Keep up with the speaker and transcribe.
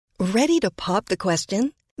Ready to pop the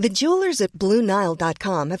question? The jewelers at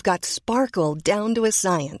BlueNile.com have got sparkle down to a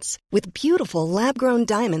science with beautiful lab-grown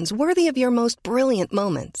diamonds worthy of your most brilliant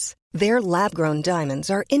moments. Their lab-grown diamonds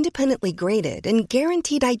are independently graded and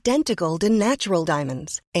guaranteed identical to natural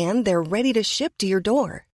diamonds, and they're ready to ship to your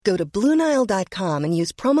door. Go to BlueNile.com and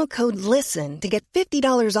use promo code LISTEN to get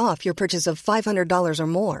 $50 off your purchase of $500 or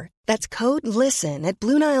more. That's code LISTEN at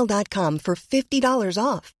BlueNile.com for $50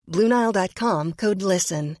 off. BlueNile.com, code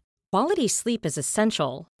LISTEN. Quality sleep is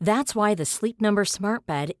essential. That's why the Sleep Number Smart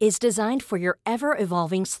Bed is designed for your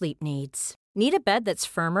ever-evolving sleep needs. Need a bed that's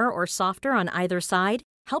firmer or softer on either side?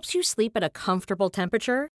 Helps you sleep at a comfortable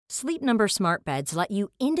temperature? Sleep Number Smart Beds let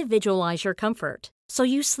you individualize your comfort, so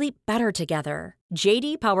you sleep better together.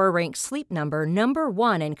 J.D. Power ranks Sleep Number number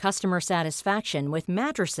 1 in customer satisfaction with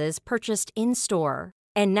mattresses purchased in-store.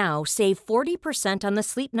 And now, save 40% on the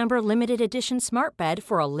Sleep Number Limited Edition Smart Bed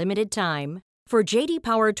for a limited time. For J.D.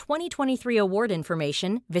 Power 2023 award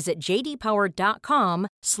information, visit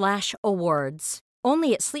jdpower.com/awards.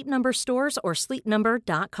 Only at Sleep Number stores or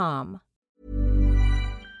sleepnumber.com.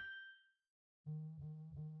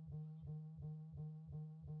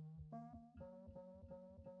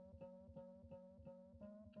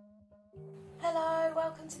 Hello,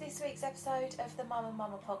 welcome to this week's episode of the Mum and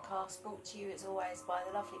Mama podcast, brought to you as always by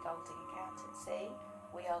the lovely Golding Accountancy.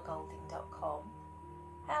 We are golding.com.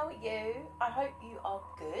 How are you? I hope you are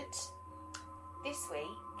good. This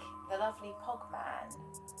week, the lovely Pogman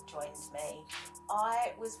joins me.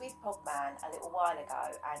 I was with Pogman a little while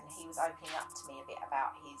ago and he was opening up to me a bit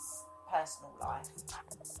about his personal life.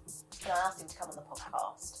 And I asked him to come on the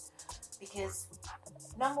podcast because,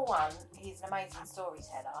 number one, he's an amazing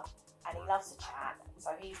storyteller and he loves a chat,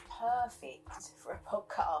 so he's perfect for a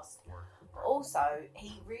podcast. But also,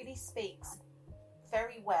 he really speaks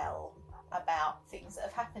very well about things that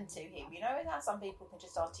have happened to him. You know, and how some people can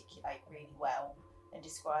just articulate really well and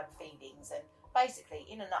describe feelings. And basically,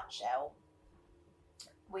 in a nutshell,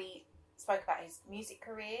 we spoke about his music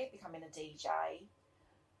career, becoming a DJ,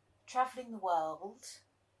 travelling the world,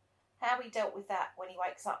 how he dealt with that when he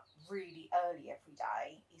wakes up really early every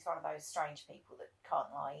day. He's one of those strange people that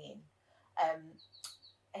can't lie in.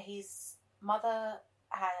 His mother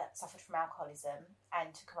had suffered from alcoholism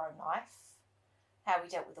and took her own life, how he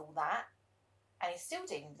dealt with all that, and he's still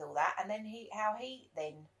dealing with all that, and then how he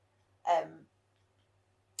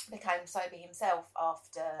became sober himself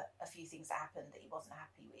after a few things that happened that he wasn't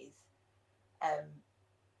happy with,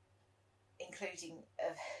 including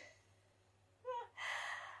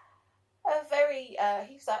a very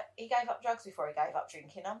he was like, he gave up drugs before he gave up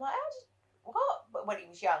drinking. I'm like, what? But when he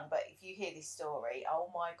was young. But if you hear this story, oh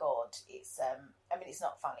my god, it's I mean, it's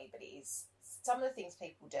not funny, but it is. Some of the things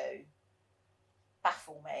people do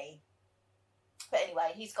baffle me. But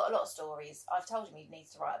anyway, he's got a lot of stories. I've told him he needs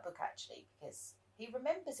to write a book, actually, because he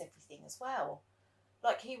remembers everything as well.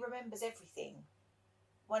 Like, he remembers everything.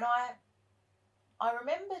 When I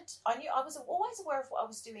remembered, I was always aware of what I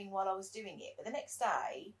was doing while I was doing it, but the next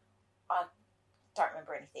day, I don't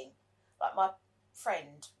remember anything. Like, my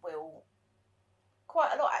friend will,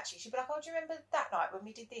 quite a lot actually, she'll be like, oh, do you remember that night when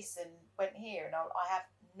we did this and went here? And I have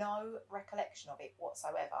no recollection of it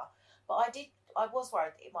whatsoever. But I was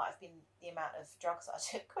worried it might have been the amount of drugs that I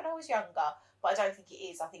took when I was younger, but I don't think it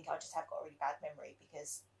is. I think I just have got a really bad memory,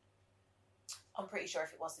 because I'm pretty sure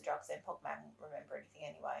if it was the drugs, then Pogman wouldn't remember anything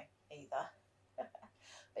anyway, either.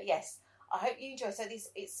 But yes, I hope you enjoy. So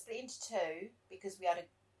it's split into two, because we had a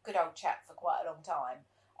good old chat for quite a long time.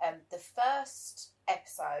 The first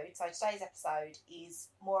episode, so today's episode, is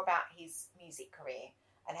more about his music career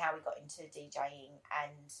and how he got into DJing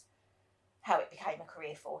and how it became a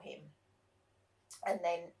career for him. And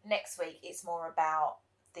then next week, it's more about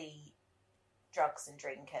the drugs and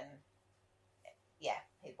drink and, yeah,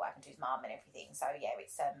 what happened to his mum and everything. So yeah,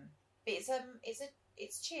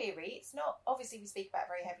 it's cheery. It's not, obviously we speak about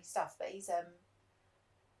very heavy stuff, but he's a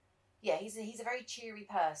very cheery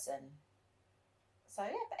person. So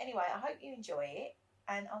yeah, but anyway, I hope you enjoy it,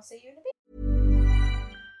 and I'll see you in a bit.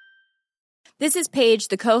 This is Paige,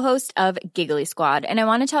 the co-host of Giggly Squad, and I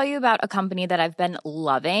want to tell you about a company that I've been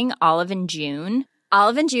loving, Olive & June.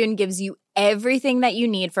 Olive & June gives you everything that you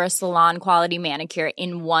need for a salon-quality manicure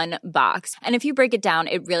in one box. And if you break it down,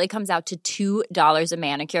 it really comes out to $2 a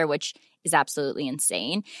manicure, which is absolutely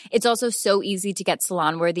insane. It's also so easy to get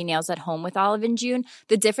salon-worthy nails at home with Olive & June.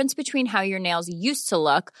 The difference between how your nails used to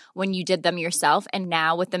look when you did them yourself and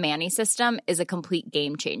now with the Mani system is a complete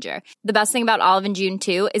game changer. The best thing about Olive & June,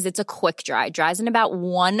 too, is it's a quick dry. Dries in about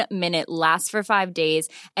 1 minute, lasts for 5 days,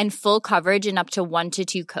 and full coverage in up to 1 to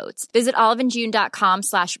 2 coats. Visit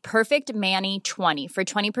oliveandjune.com/perfectmani20 for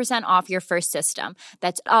 20% off your first system.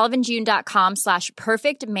 That's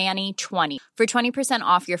oliveandjune.com/perfectmani20 for 20%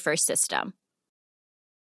 off your first system.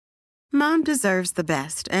 Mom deserves the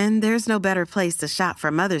best, and there's no better place to shop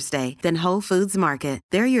for Mother's Day than Whole Foods Market.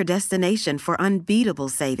 They're your destination for unbeatable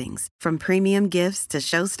savings, from premium gifts to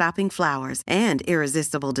show-stopping flowers and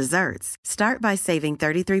irresistible desserts. Start by saving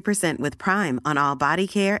 33% with Prime on all body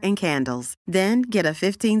care and candles. Then get a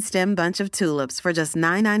 15-stem bunch of tulips for just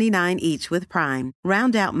 $9.99 each with Prime.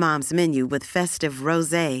 Round out Mom's menu with festive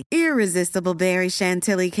rosé, irresistible berry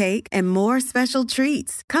chantilly cake, and more special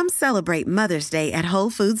treats. Come celebrate Mother's Day at Whole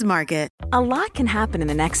Foods Market. A lot can happen in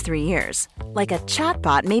the next 3 years. Like a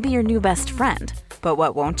chatbot may be your new best friend. But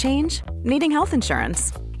what won't change? Needing health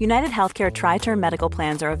insurance. United Healthcare Tri-Term Medical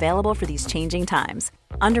Plans are available for these changing times.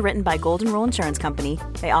 Underwritten by Golden Rule Insurance Company,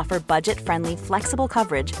 they offer budget-friendly, flexible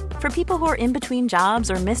coverage for people who are in between jobs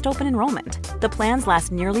or missed open enrollment. The plans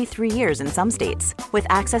last nearly 3 years in some states, with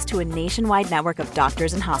access to a nationwide network of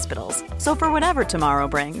doctors and hospitals. So for whatever tomorrow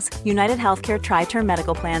brings, United Healthcare Tri-Term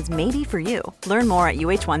Medical Plans may be for you. Learn more at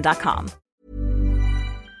uh1.com.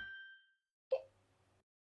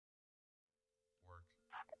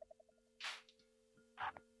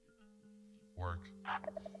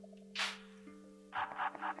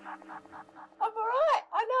 I'm alright.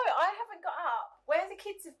 I know, I haven't got up. Where the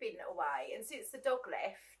kids have been away, and since the dog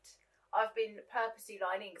left, I've been purposely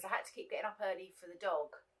lying in because I had to keep getting up early for the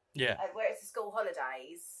dog. Yeah. And where it's the school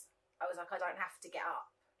holidays, I was like, I don't have to get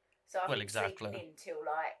up. So I've been sleeping in till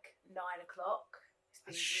like 9 o'clock. It's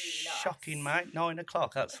been really nice. Shocking, mate. 9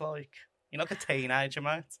 o'clock. That's like, you're like a teenager,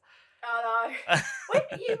 mate. I know. When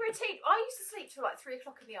you were a teen, I used to sleep till like 3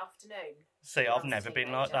 o'clock in the afternoon. See, I've never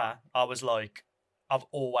been like that. I was like, I've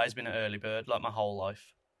always been an early bird, like my whole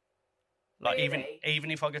life. Like really? even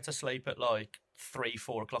if I get to sleep at like 3,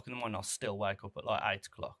 4 o'clock in the morning, I'll still wake up at like 8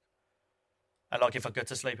 o'clock. And like if I go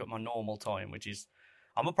to sleep at my normal time, which is,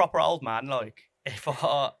 I'm a proper old man. Like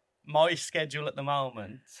my schedule at the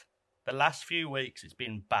moment, the last few weeks, it's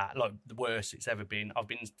been bad, like the worst it's ever been. I've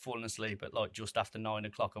been falling asleep at like just after 9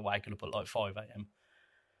 o'clock and waking up at like 5 a.m.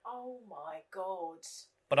 Oh my God.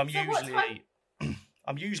 But I'm So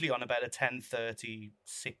I'm usually on about a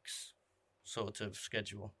 10:36 sort of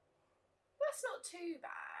schedule. That's not too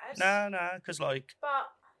bad. No, because like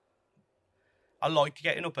But I like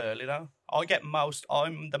getting up early though.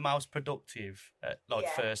 I'm the most productive at like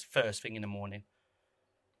first thing in the morning.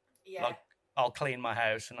 yeah. Like I'll clean my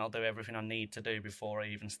house and I'll do everything I need to do before I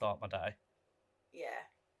even start my day. Yeah.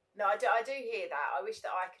 No, I do hear that. I wish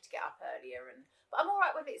that I could get up earlier, but I'm all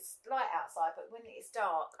right when it's light outside, but when it's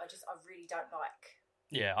dark, I really don't like.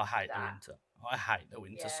 Yeah, I hate the winter. I hate the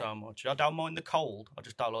winter so much. I don't mind the cold. I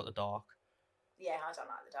just don't like the dark. Yeah, I don't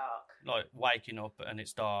like the dark. Like waking up and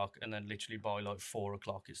it's dark, and then literally by like 4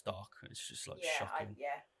 o'clock it's dark. It's just like shocking.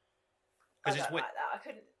 I don't like that. I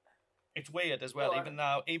couldn't. It's weird as well, even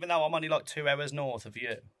though I'm only like 2 hours north of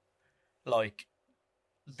you, like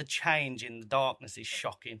the change in the darkness is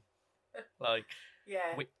shocking. Like,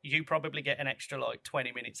 you probably get an extra like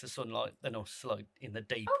 20 minutes of sunlight than us, like in the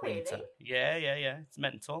deep winter. Really? Yeah, it's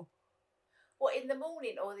mental. What, in the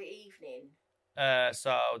morning or the evening?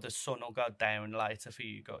 So the sun will go down later for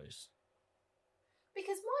you guys.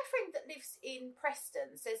 Because my friend that lives in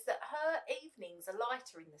Preston says that her evenings are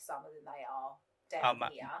lighter in the summer than they are down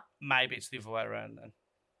here. Maybe it's the other way around then.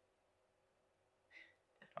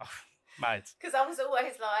 Oh, mate. Because I was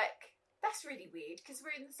always like, that's really weird because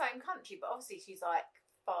we're in the same country, but obviously she's like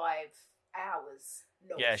 5 hours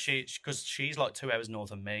north. Yeah, because she's like 2 hours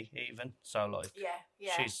north of me, even. So like, yeah.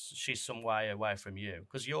 She's some way away from you.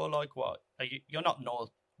 Because you're like what? You're not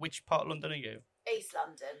north. Which part of London are you? East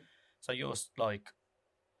London. So you're like,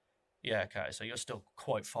 yeah, okay. So you're still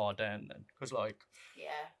quite far down then, because like,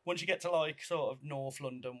 once you get to like sort of North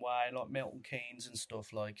London way, like Milton Keynes and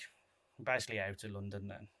stuff, like basically out of London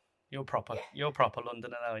then. You're proper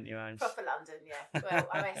Londoner, aren't you, Ames? Proper London, yeah. Well,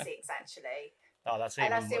 I'm Essex, actually. Oh, that's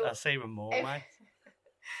even more, mate.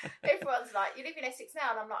 Everyone's like, you live in Essex now?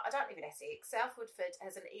 And I'm like, I don't live in Essex. South Woodford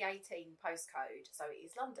has an E18 postcode, so it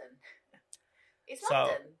is London. It's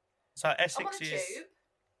London. So Essex I'm on a is... tube.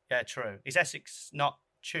 Yeah, true. Is Essex not...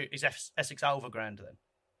 Is Essex overground then?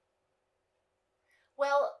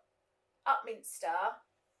 Well, Upminster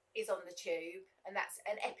is on the tube, and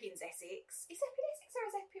Epping's Essex. Is Epping Essex or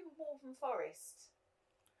is Epping Waltham Forest?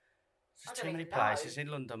 There's too many places in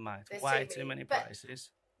London, mate. There's Way too many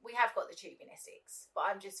places. We have got the tube in Essex, but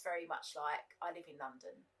I'm just very much like, I live in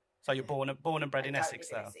London. So you're born and bred in Essex,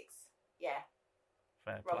 though? Yeah.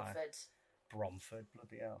 Fair Romford. play. Bromford,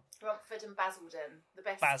 bloody hell. Romford and Basildon, the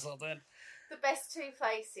best. Basildon. The best two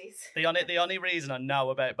places. The only reason I know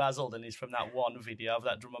about Basildon is from that one video of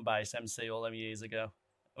that drum and bass MC all them years ago.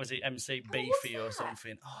 Was it MC Beefy or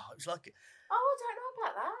something? Oh, it was like... Oh, I don't know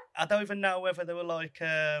about that. I don't even know whether they were like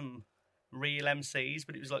real MCs,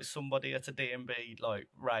 but it was like somebody at a D&B like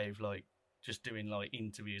rave, like just doing like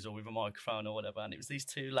interviews or with a microphone or whatever. And it was these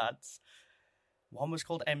two lads. One was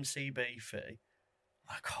called MC Beefy.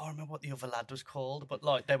 I can't remember what the other lad was called, but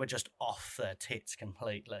like they were just off their tits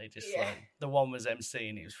completely. Just like the one was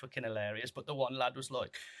MCing, it was fucking hilarious, but the one lad was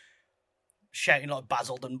like shouting like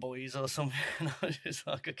Basildon boys or something. And I was just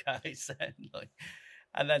like, okay, said like,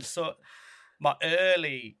 and then so my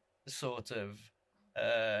early sort of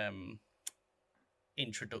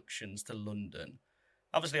introductions to London.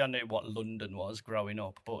 Obviously, I knew what London was growing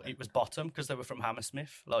up, but it was Bottom because they were from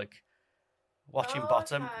Hammersmith. Like watching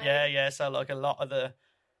Bottom, okay. yeah. So like a lot of the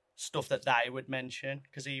stuff that they would mention,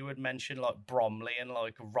 because he would mention like Bromley and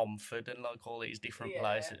like Romford and like all these different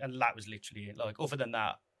places, and that was literally it. Like other than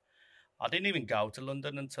that, I didn't even go to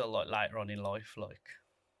London until like later on in life. Like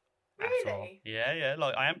really, yeah.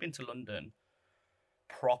 Like I haven't been to London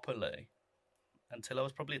properly until I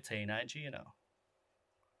was probably a teenager. You know,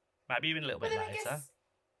 maybe even a little bit later. I guess,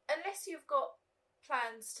 unless you've got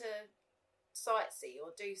plans to sightsee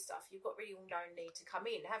or do stuff, you've got really no need to come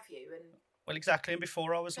in, have you? And well, exactly. And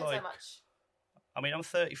before I was like, so much. I mean, I'm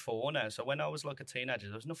 34 now, so when I was like a teenager,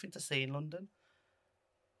 there was nothing to see in London.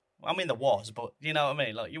 I mean, there was, but you know what I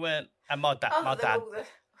mean. Like you weren't. And my dad's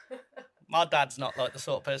not like the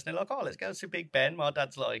sort of person who's like, oh, let's go to Big Ben. My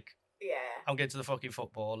dad's like, yeah, I'm going to the fucking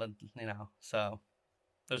football, and you know, so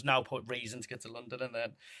there's no reason to get to London. And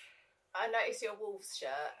then I noticed your Wolves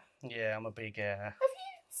shirt. Yeah, I'm a big. Have you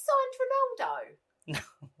signed Ronaldo? No,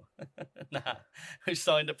 nah. We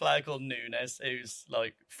signed a player called Nunes, who's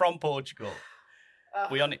like from Portugal.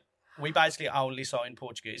 We basically only sign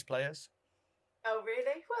Portuguese players. Oh,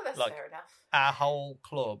 really? Well, that's like, fair enough. Our whole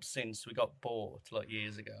club since we got bought like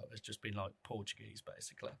years ago has just been like Portuguese,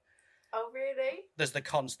 basically. Oh, really? There's the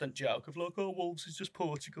constant joke of like, oh, Wolves is just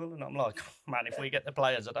Portugal, and I'm like, man, if we get the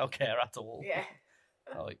players, I don't care at all. Yeah.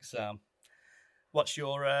 Like, so, what's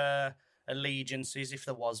your allegiances if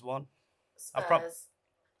there was one? Spurs.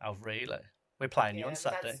 Oh, really? We're playing you on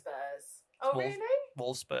Saturday. Spurs. Oh, really?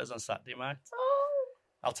 Wolves Spurs on Saturday, mate. Oh.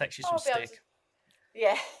 I'll text you some stick.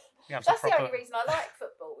 Yeah. That's the only reason I like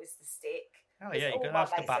football is the stick. Oh, yeah, you're going to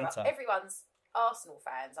have the banter. Everyone's Arsenal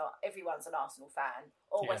fans. Everyone's an Arsenal fan.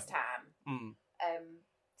 Or West Ham. Mm.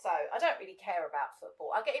 So I don't really care about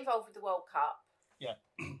football. I get involved with the World Cup. Yeah.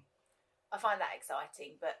 I find that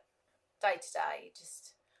exciting, but day to day,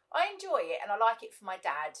 just I enjoy it and I like it for my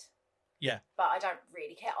dad. Yeah. But I don't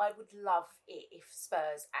really care. I would love it if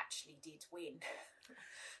Spurs actually did win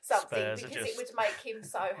something because it would make him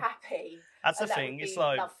so happy. That's the thing. It's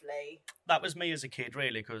like lovely. That was me as a kid,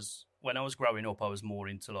 really, because when I was growing up, I was more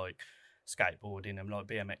into like skateboarding and like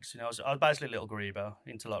BMX. You know, I was basically a little griever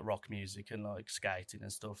into like rock music and like skating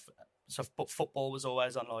and stuff. So, but football was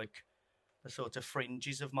always on like the sort of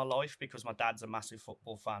fringes of my life because my dad's a massive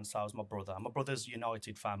football fan, so was my brother. My brother's a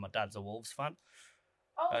United fan, my dad's a Wolves fan.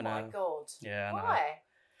 Oh my God. Yeah. Why?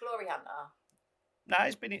 Glory Hunter. No,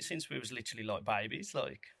 he's been it since we was literally like babies,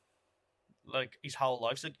 like his whole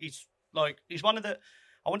life. So he's one of the.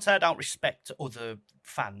 I wouldn't say I don't respect other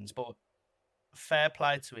fans, but fair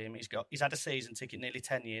play to him. He's had a season ticket nearly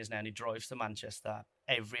 10 years now, and he drives to Manchester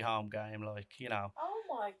every home game. Like, you know. Oh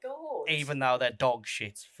my God. Even though they're dog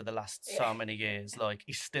shit for the last so many years, like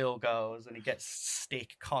he still goes and he gets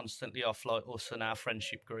stick constantly off like us and our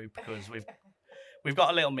friendship group because we've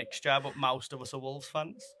got a little mixture, but most of us are Wolves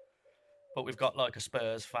fans. But we've got like a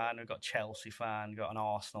Spurs fan, we've got a Chelsea fan, we've got an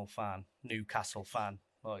Arsenal fan, Newcastle fan,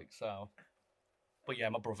 like so. But yeah,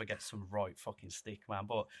 my brother gets some right fucking stick, man.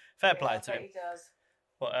 But fair play to him. He does.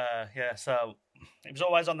 But yeah, so it was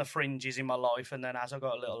always on the fringes in my life, and then as I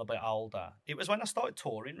got a little bit older, it was when I started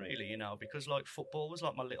touring, really, you know, because like football was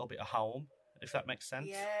like my little bit of home, if that makes sense.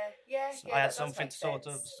 Yeah. So I had something to sort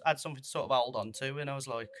of hold on to, and I was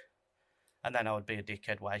like, and then I would be a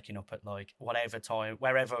dickhead waking up at like whatever time,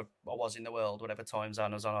 wherever I was in the world, whatever time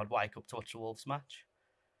zone I was on, I'd wake up to watch the Wolves match.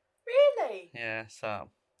 Really? Yeah.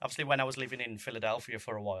 So obviously, when I was living in Philadelphia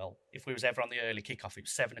for a while, if we was ever on the early kickoff, it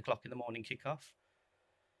was 7:00 in the morning kickoff.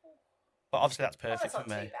 But obviously that's perfect that's for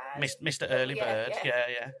not me. too bad. Mr. Early Bird, Yeah.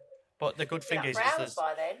 yeah. But the good thing Been is up for hours there's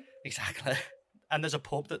by then. exactly, and there's a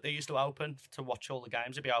pub that they used to open to watch all the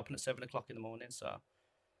games. It'd be open at 7 o'clock in the morning, so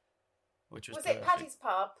which was it perfect. Paddy's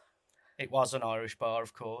Pub? It was an Irish bar,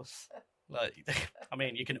 of course. Like, I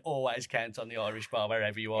mean, you can always count on the Irish bar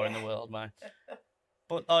wherever you are in the world, mate.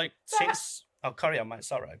 But like, I'll carry on, mate.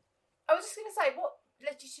 Sorry. I was just going to say, what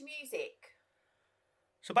led you to music?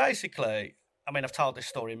 So basically, I mean, I've told this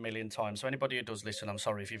story a million times, so anybody who does listen, I'm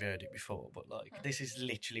sorry if you've heard it before, but like, this is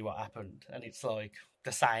literally what happened, and it's like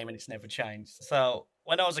the same, and it's never changed. So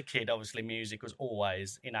when I was a kid, obviously music was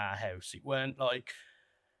always in our house. It weren't like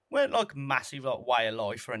massive like way of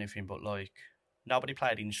life or anything, but like nobody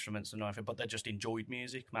played instruments or nothing, but they just enjoyed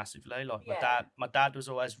music massively. Like my dad was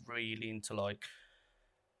always really into like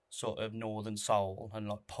sort of northern soul and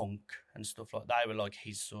like punk and stuff like that. They were like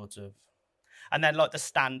his sort of. And then, like, the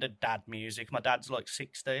standard dad music. My dad's, like,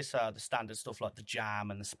 60, so the standard stuff like the Jam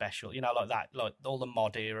and the Special, you know, like that, like all the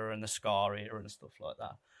mod era and the ska era and stuff like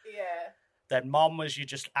that. Yeah. Then Mom was your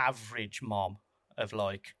just average mom of,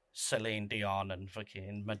 like, Celine Dion and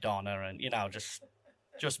fucking Madonna and, you know, just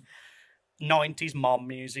 90s mom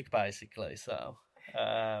music, basically. So,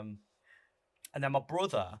 and then my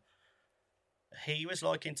brother, he was,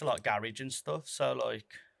 like, into, like, garage and stuff, so, like...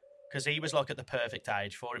 Because he was, like, at the perfect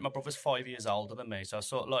age for it. My brother's 5 years older than me, so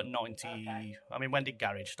sort of, like, 90... Okay. I mean, when did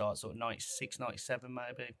garage start? Sort of 96, 97,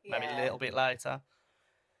 maybe? Yeah. Maybe a little bit later.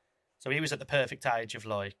 So he was at the perfect age of,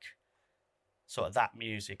 like, sort of that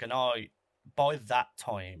music. And by that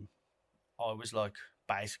time, I was, like,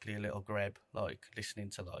 basically a little greb, like, listening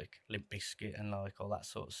to, like, Limp Bizkit and, like, all that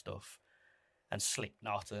sort of stuff. And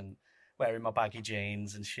Slipknot and... wearing my baggy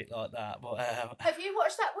jeans and shit like that. But have you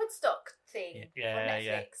watched that Woodstock thing on Netflix?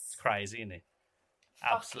 Yeah. It's crazy, isn't it?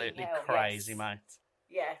 Fucking Absolutely hell, crazy, yes. mate.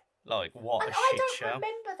 Yeah. Like, what and a shit I show. don't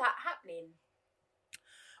remember that happening.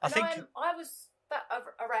 I think I was that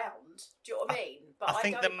around. Do you know what I mean? But I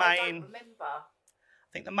think I don't remember.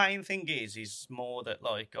 I think the main thing is more that,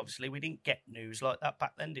 like, obviously we didn't get news like that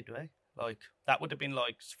back then, did we? Like, that would have been,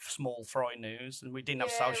 like, small fry news, and we didn't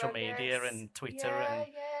have social media and Twitter.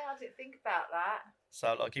 Yeah, I didn't think about that.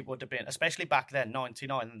 So, like, it would have been, especially back then,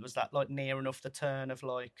 99, was that, like, near enough the turn of,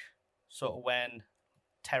 like, sort of when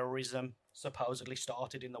terrorism supposedly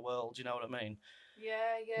started in the world, you know what I mean?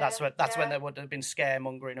 Yeah. That's when they would have been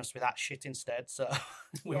scaremongering us with that shit instead, so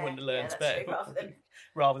we wouldn't have learned better.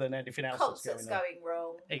 Rather than anything else concerts going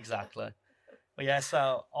wrong. Exactly. But yeah,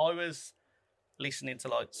 so I was listening to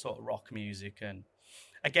like sort of rock music, and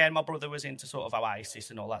again my brother was into sort of Oasis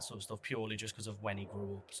and all that sort of stuff purely just because of when he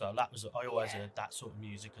grew up. So that was, I always heard that sort of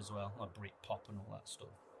music as well, like Britpop and all that stuff.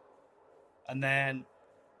 And then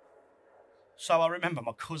so I remember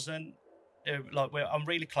my cousin, I'm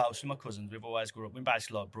really close with my cousins. We've always grew up, we're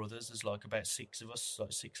basically like brothers. There's like about 6 of us,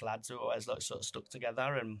 like 6 lads who always like sort of stuck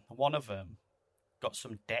together, and one of them got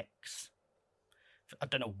some decks. I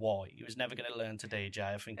don't know why. He was never going to learn to DJ.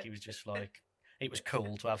 I think he was just like, it was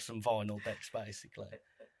cool to have some vinyl decks, basically.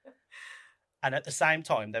 And at the same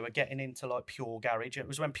time, they were getting into, like, Pure Garage. It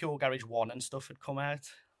was when Pure Garage 1 and stuff had come out,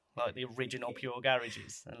 like the original Pure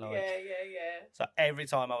Garages. And like, yeah. So every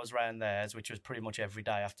time I was around theirs, which was pretty much every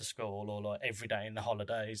day after school or, like, every day in the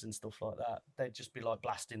holidays and stuff like that, they'd just be, like,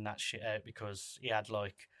 blasting that shit out because he had,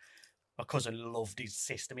 like... My cousin loved his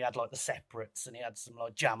system. He had, like, the separates and he had some,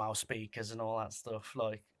 like, Jamo speakers and all that stuff,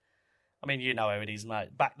 like... I mean, you know how it is,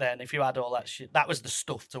 mate. Back then, if you had all that shit, that was the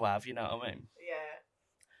stuff to have, you know what I mean? Yeah.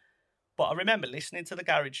 But I remember listening to the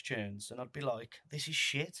garage tunes, and I'd be like, this is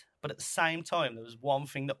shit. But at the same time, there was one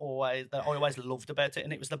thing that I always loved about it,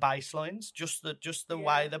 and it was the bass lines, just the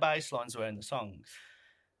way the bass lines were in the songs.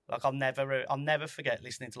 Like, I'll never forget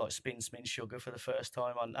listening to, like, Spin Sugar for the first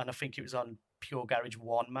time, and I think it was on Pure Garage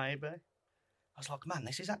 1, maybe. I was like, man,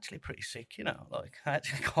 this is actually pretty sick, you know? Like, I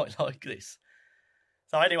actually quite like this.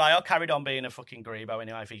 So anyway, I carried on being a fucking grebo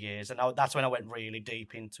anyway for years, and that's when I went really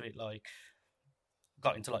deep into it, like,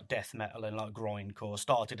 got into, like, death metal and, like, grindcore,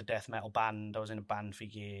 started a death metal band. I was in a band for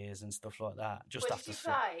years and stuff like that. What did you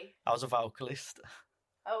play? I was a vocalist.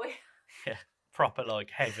 Oh, yeah, proper, like,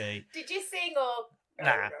 heavy. Did you sing or...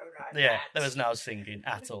 Nah, yeah, there was no singing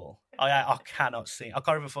at all. I cannot sing. I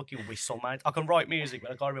can't even fucking whistle, mate. I can write music,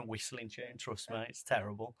 but I can't even whistle in tune, trust me, it's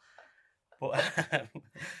terrible.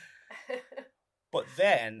 But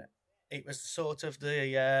then it was sort of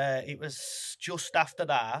it was just after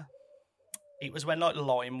that. It was when, like,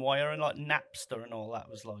 LimeWire and, like, Napster and all that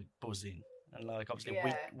was, like, buzzing. And, like, obviously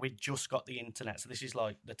we just got the internet. So this is,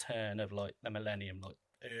 like, the turn of, like, the millennium, like,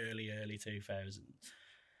 early 2000s.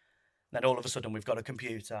 Then all of a sudden we've got a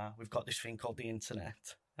computer. We've got this thing called the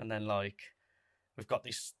internet. And then, like, we've got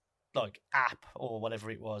this like app or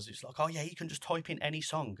whatever it was. It's like, oh yeah, you can just type in any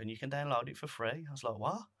song and you can download it for free. I was like,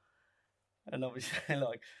 what? And obviously,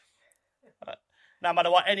 like, no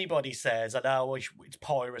matter what anybody says, I know it's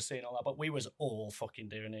piracy and all that, but we was all fucking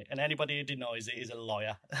doing it. And anybody who denies it is a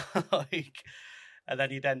liar. Like, and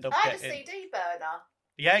then you'd end up I had getting... a CD burner.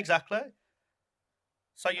 Yeah, exactly.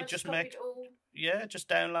 So you I just copied make... all. Yeah, just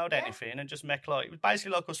download anything and just make like... It was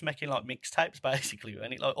basically like us making like mixtapes, basically.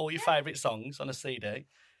 And it like all your favourite songs on a CD.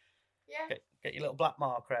 Yeah. Get your little black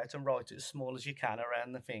marker out and write it as small as you can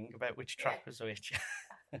around the thing about which track was which.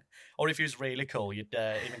 Or if it was really cool, you'd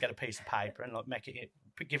even get a piece of paper and like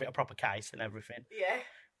give it a proper case and everything. Yeah.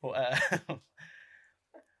 But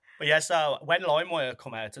yeah, so when LimeWire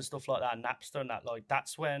come out and stuff like that, and Napster and that, like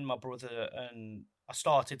that's when my brother and I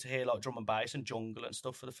started to hear like drum and bass and jungle and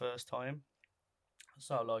stuff for the first time.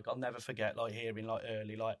 So like I'll never forget like hearing like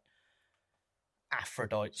early like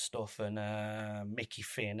Aphrodite stuff and Mickey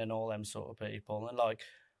Finn and all them sort of people. And like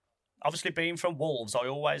obviously being from Wolves, I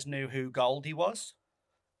always knew who Goldie was.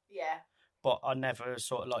 Yeah. But I never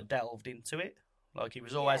sort of like delved into it. Like he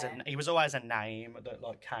was always a name that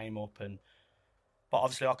like came up but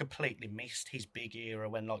obviously I completely missed his big era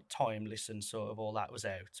when like Timeless and sort of all that was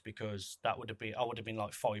out, because I would have been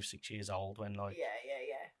like 5-6 years old when like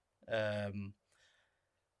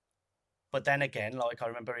but then again, like I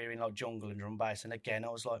remember hearing like jungle and drum bass, and again I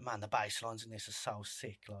was like, man, the bass lines in this are so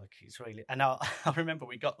sick. Like it's really, and I remember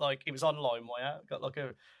we got like, it was on LimeWire, got like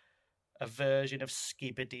a version of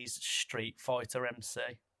Skibbity's Street Fighter MC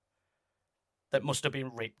that must have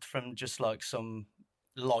been ripped from just like some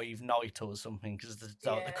live night or something, because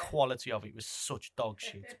the quality of it was such dog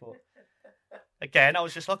shit. But again, I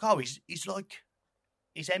was just like, oh, he's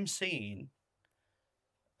MCing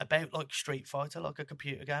about like Street Fighter, like a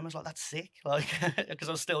computer game. I was like, that's sick, like because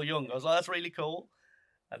I was still young. I was like, that's really cool.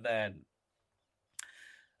 And then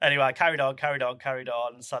anyway, I carried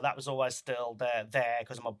on. So that was always still there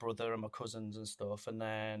because of my brother and my cousins and stuff. And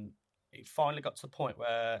then it finally got to the point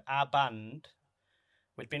where our band,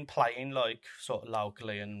 we'd been playing like sort of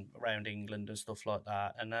locally and around England and stuff like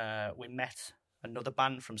that. And we met another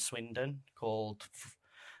band from Swindon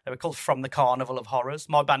they were called From the Carnival of Horrors.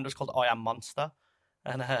 My band was called I Am Monster.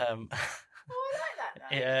 And I like that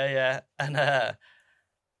name. Yeah. And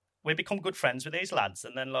we become good friends with these lads.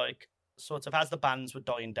 And then like sort of as the bands were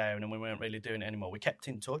dying down and we weren't really doing it anymore, we kept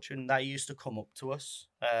in touch, and they used to come up to us.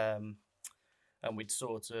 And we'd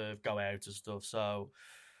sort of go out and stuff. So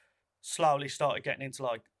slowly started getting into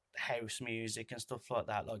like house music and stuff like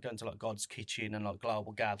that, like going to like God's Kitchen and like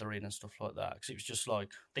Global Gathering and stuff like that, because it was just like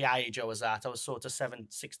the age I was at. I was sort of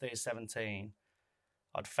 16, 17.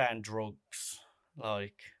 I'd found drugs,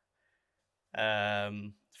 like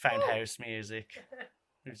found house music.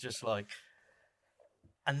 It was just like,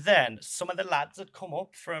 and then some of the lads had come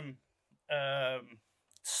up from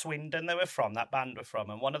Swindon. That band were from,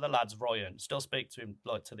 and one of the lads, Ryan, still speak to him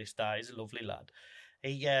like to this day. He's a lovely lad.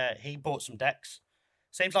 He bought some decks.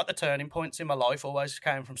 Seems like the turning points in my life always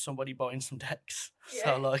came from somebody buying some decks. Yeah.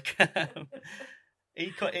 So like,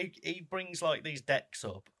 he brings like these decks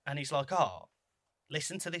up, and he's like, oh,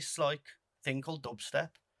 listen to this like thing called dubstep.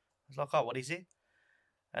 I was like, oh, what is it?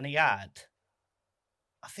 And I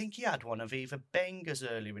think he had one of either Benga's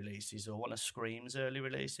early releases or one of Scream's early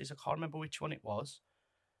releases. I can't remember which one it was,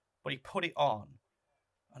 but he put it on,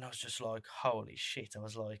 and I was just like, holy shit. I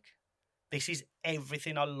was like, this is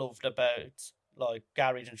everything I loved about like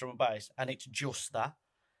garage and drum and bass, and it's just that.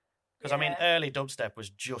 Because I mean, early dubstep was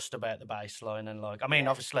just about the bass line, and like, I mean,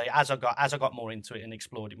 obviously, as I got more into it and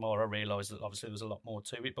explored it more, I realised that obviously there was a lot more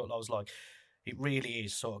to it. But I was like, it really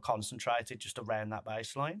is sort of concentrated just around that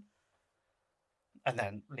bass line. And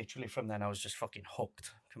then, literally from then, I was just fucking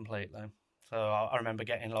hooked completely. So I remember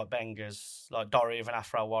getting like bangers, like Dory of an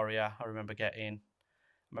Afro Warrior. I remember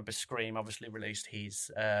Scream obviously released his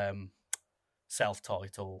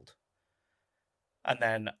self-titled, and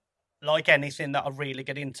then like anything that I really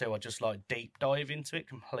get into, I just like deep dive into it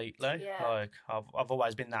completely. Yeah. Like I've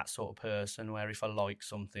always been that sort of person where if I like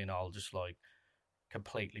something, I'll just like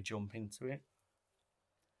completely jump into it.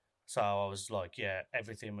 So I was like, yeah,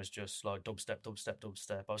 everything was just like dubstep.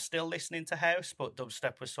 I was still listening to house, but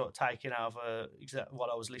dubstep was sort of taking over what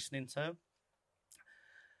I was listening to.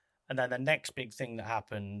 And then the next big thing that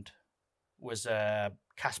happened was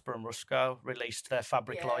Casper and Rusko released their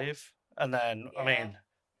Fabric Live. And then, I mean,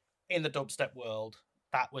 in the dubstep world,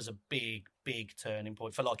 that was a big, big turning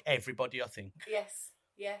point for like everybody, I think. Yes,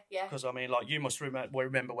 yeah. Because I mean, like, you must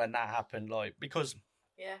remember when that happened, like, because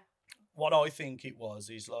what I think it was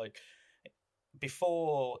is like,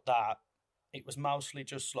 before that, it was mostly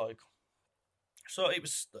just like So it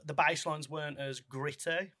was, the bass lines weren't as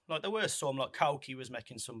gritty. Like, there were some, like Koki was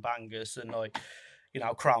making some bangers, and like, you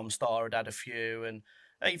know, Chrome Star had a few, and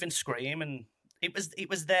even Scream, and it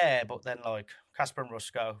was there. But then like Casper and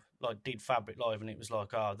Rusko like did Fabric Live, and it was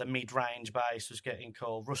like, oh, the mid-range bass was getting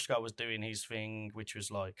cool. Rusko was doing his thing, which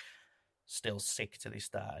was like still sick to this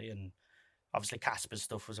day, and obviously Casper's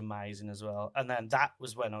stuff was amazing as well. And then that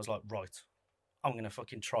was when I was like, right, I'm gonna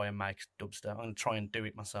fucking try and make dubstep. I'm gonna try and do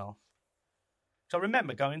it myself. So I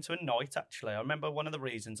remember going to a night, actually. I remember one of the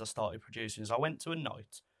reasons I started producing is I went to a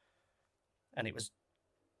night, and it was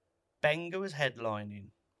Benga was headlining.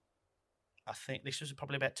 I think this was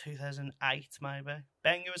probably about 2008, maybe.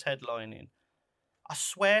 Benga was headlining. I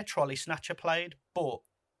swear Trolley Snatcher played, but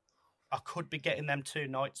I could be getting them two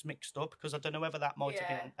nights mixed up, because I don't know whether that might have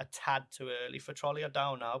been a tad too early for Trolley. I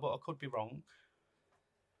don't know, but I could be wrong.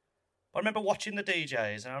 I remember watching the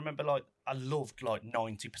DJs, and I remember, like, I loved, like,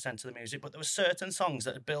 90% of the music, but there were certain songs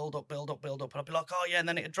that would build up, and I'd be like, oh, yeah, and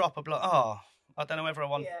then it'd drop. I'd be like, oh, I don't know whether I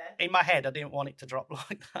want... Yeah. In my head, I didn't want it to drop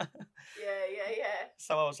like that. Yeah.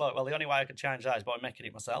 So I was like, well, the only way I could change that is by making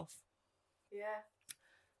it myself. Yeah.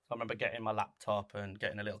 So I remember getting my laptop and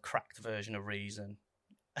getting a little cracked version of Reason,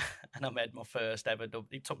 and I made my first ever dub.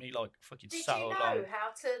 It took me, like, fucking so long. Did you know how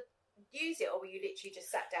to use it, or were you literally just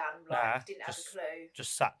sat down, like, didn't have a clue?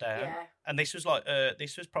 Just sat down. Yeah. And this was like,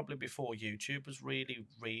 this was probably before YouTube was really,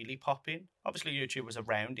 really popping. Obviously, YouTube was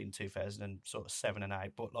around in 2007 and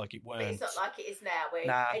 8, but like, it weren't. But it's not like it is now,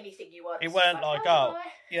 where anything you want. It weren't like,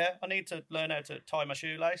 I need to learn how to tie my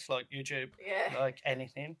shoelace, like YouTube. Yeah. Like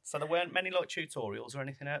anything. So there weren't many like tutorials or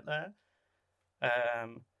anything out there.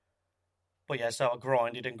 But yeah, so I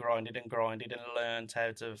grinded and learned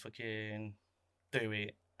how to fucking do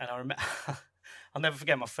it. And I remember, I'll never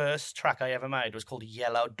forget, my first track I ever made was called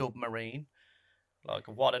Yellow Dub Marine. Like,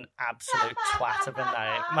 what an absolute twat of a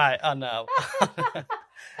name. Mate, I know.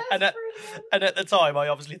 and at the time, I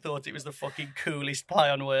obviously thought it was the fucking coolest play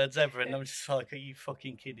on words ever. And I'm just like, are you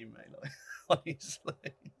fucking kidding me? Like,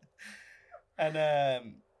 honestly. And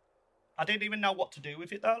I didn't even know what to do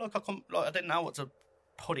with it, though. I didn't know what to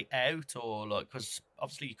put it out, or like, because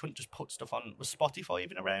obviously you couldn't just put stuff on. Was Spotify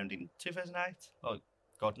even around in 2008? Like,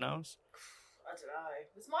 God knows. I don't know.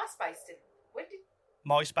 Was MySpace when did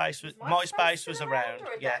MySpace was around?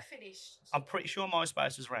 Or had yeah, that finished? I'm pretty sure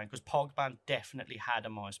MySpace was around, because Pogband definitely had a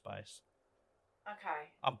MySpace.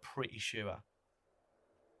 Okay. I'm pretty sure.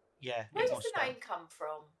 Yeah. Where does the name come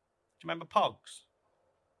from? Do you remember Pogs?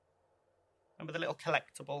 Remember the little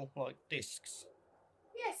collectible like discs?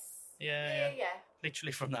 Yes. Yeah.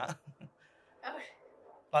 Literally from that. Oh.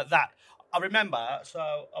 Like that. I remember. So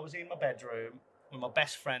I was in my bedroom with my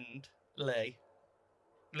best friend Lee.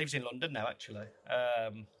 He lives in London now, actually.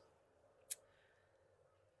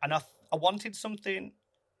 And I wanted something.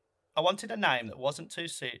 I wanted a name that wasn't too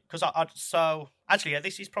sick, because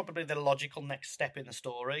this is probably the logical next step in the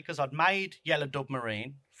story, because I'd made Yellow Dub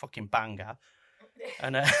Marine, fucking banger,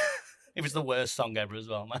 and it was the worst song ever as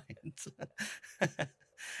well, mate.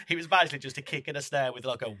 It was basically just a kick and a snare with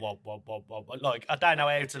like a wop wop wop wop. Like, I don't know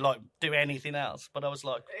how to like do anything else, but I was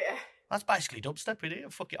like, that's basically dubstep, isn't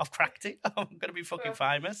it? Fuck it, I've cracked it. I'm gonna be fucking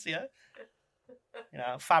famous, yeah. You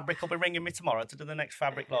know, Fabric will be ringing me tomorrow to do the next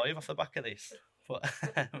Fabric Live off the back of this. But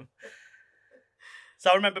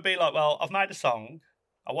so I remember being like, well, I've made a song,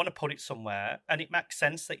 I want to put it somewhere, and it makes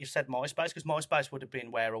sense that you said MySpace, because MySpace would have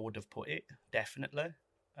been where I would have put it, definitely.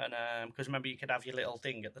 And because remember, you could have your little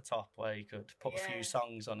thing at the top where you could put a few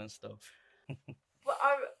songs on and stuff. Well,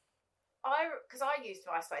 because I used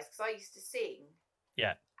MySpace because I used to sing.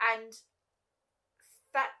 Yeah. And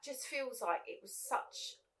that just feels like it was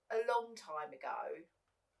such a long time ago,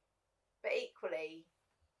 but equally,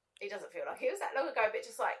 it doesn't feel like it was that long ago. But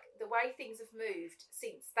just like the way things have moved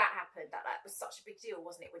since that happened, that was such a big deal,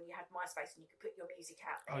 wasn't it? When you had MySpace and you could put your music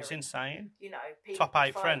out there. Oh, it's insane. You know, people top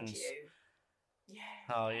 8 friends. You.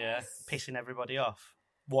 Yeah. Oh yeah, pissing everybody off.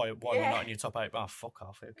 Why we're not in your top 8? Oh, fuck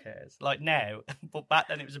off. Who cares? Like now, but back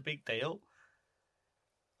then it was a big deal.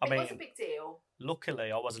 It was a big deal.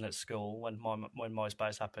 Luckily, I wasn't at school when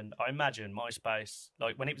MySpace happened. I imagine MySpace,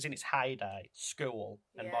 like when it was in its heyday, school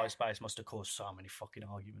and MySpace must have caused so many fucking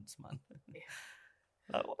arguments, man. Yeah.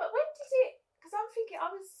 Like, but when did it? Because I'm thinking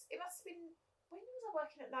it must have been, when was I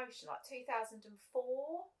working at Notion? Like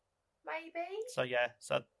 2004, maybe. So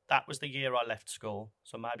that was the year I left school.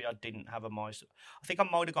 So maybe I didn't have a MySpace. I think I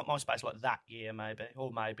might have got MySpace like that year, maybe,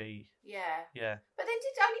 or maybe. Yeah. Yeah. But then did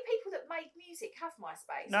only people that made music have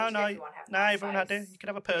MySpace? No, everyone had it. You could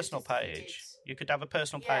have a personal just page. You could have a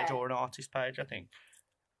personal page or an artist page, I think.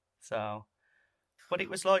 So, but it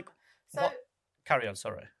was like. So. What? Carry on.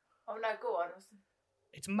 Sorry. Oh no, go on.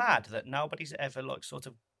 it's mad that nobody's ever like sort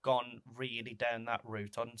of gone really down that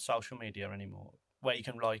route on social media anymore, where you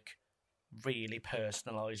can like really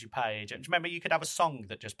personalise your page. And remember, you could have a song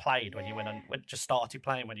that just played when you went on, just started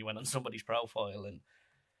playing when you went on somebody's profile, and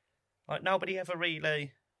like nobody ever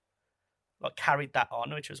really like carried that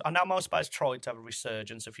on. Which was, I know MySpace tried to have a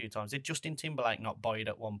resurgence a few times. Did Justin Timberlake not buy it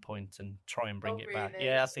at one point and try and bring it back?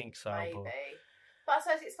 Yeah, I think so. Maybe. But I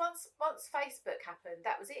suppose it's once Facebook happened,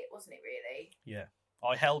 that was it, wasn't it? Really? Yeah,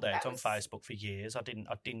 I held out on Facebook for years. I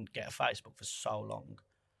didn't get a Facebook for so long.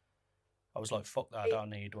 I was like, fuck that, I don't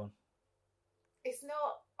need one. It's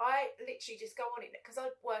not. I literally just go on it because I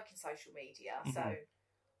work in social media, so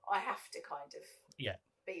I have to kind of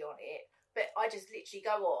be on it. But I just literally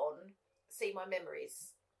go on, see my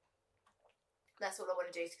memories. That's all I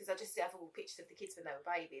want to do, because I just have all pictures of the kids when they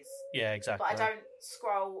were babies. Yeah, exactly. But I don't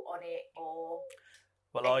scroll on it or.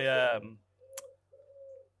 Well, anything.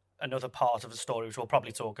 Another part of the story, which we'll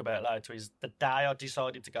probably talk about later, is the day I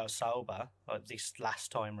decided to go sober, like this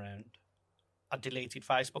last time round, I deleted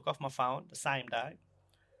Facebook off my phone the same day,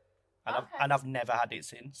 and I've never had it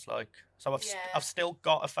since. Like, so I've still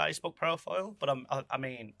got a Facebook profile, but I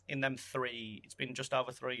mean, in them it's been just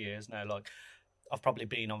over 3 years now. Like, I've probably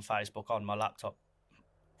been on Facebook on my laptop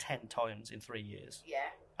 10 times in 3 years.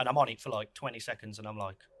 Yeah, and I'm on it for like 20 seconds, and I'm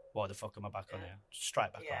like, why the fuck am I back on here?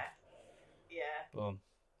 Straight back on. Yeah. Boom.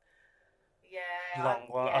 Yeah. Long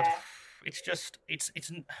one. Yeah.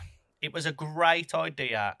 It was a great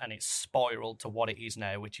idea, and it's spiraled to what it is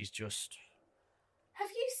now, which is just... Have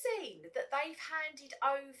you seen that they've handed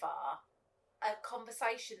over a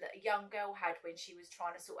conversation that a young girl had when she was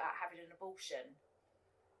trying to sort out having an abortion?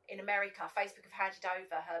 In America, Facebook have handed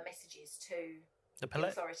over her messages to the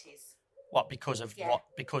authorities. What, because of what?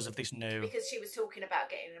 Because of this new... Because she was talking about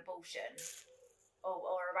getting an abortion.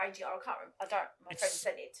 Or arranging, or I can't remember. My friend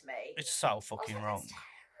sent it to me. It's so fucking wrong. That's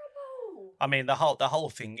terrible. I mean, the whole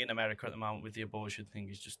thing in America at the moment with the abortion thing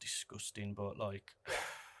is just disgusting. But like,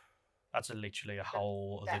 that's literally a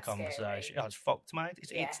whole other conversation. Oh, it's fucked, mate.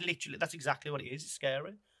 It's literally, that's exactly what it is. It's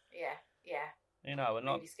scary. Yeah. You know, and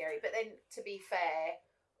really scary. But then, to be fair,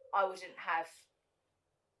 I wouldn't have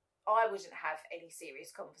any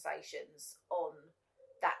serious conversations on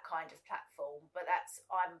that kind of platform. But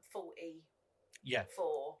I'm 40. Yeah.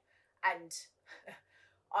 And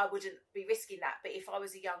I wouldn't be risking that. But if I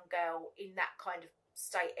was a young girl in that kind of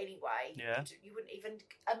state anyway, you wouldn't even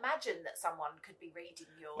imagine that someone could be reading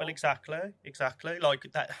your... Well, exactly.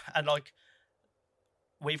 Like that, and like,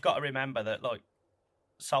 we've got to remember that, like,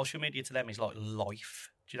 social media to them is like life.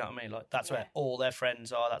 Do you know what I mean? Like, that's where all their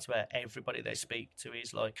friends are. That's where everybody they speak to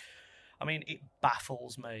is. Like, I mean, it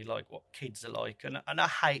baffles me, like, what kids are like. And I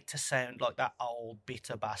hate to sound like that old,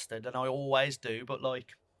 bitter bastard, and I always do, but,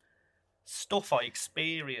 like, stuff I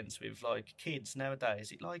experience with, like, kids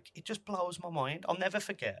nowadays, it just blows my mind. I'll never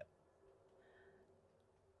forget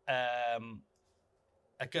a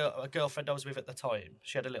girlfriend I was with at the time.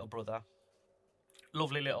 She had a little brother.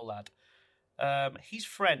 Lovely little lad. His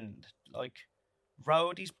friend, like,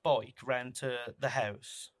 rode his bike round to the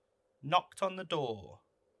house, knocked on the door,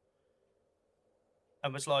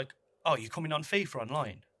 and was like, oh, you coming on FIFA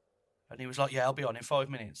online? And he was like, yeah, I'll be on in 5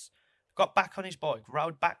 minutes. Got back on his bike,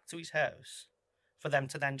 rode back to his house for them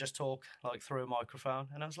to then just talk, like, through a microphone.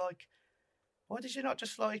 And I was like, why did you not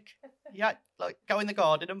just, like, go in the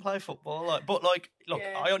garden and play football? Like, but, like, look,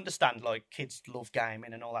 I understand, like, kids love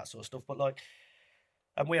gaming and all that sort of stuff, but, like,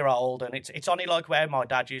 and we're old, and it's only like where my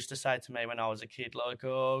dad used to say to me when I was a kid, like,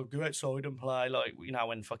 oh, go outside and play, like, you know,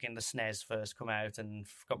 when fucking the SNES first come out and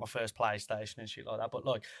got my first PlayStation and shit like that. But,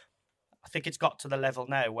 like, I think it's got to the level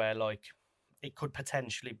now where, like, it could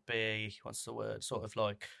potentially be, what's the word, sort of,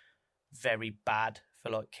 like, very bad for,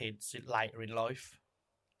 like, kids later in life.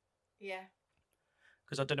 Yeah.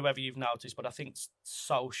 Because I don't know whether you've noticed, but I think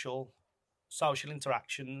social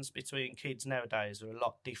interactions between kids nowadays are a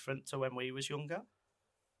lot different to when we was younger.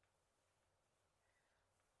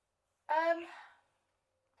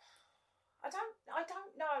 I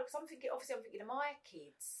don't know, because I'm thinking of my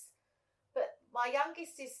kids, but my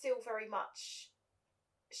youngest is still very much,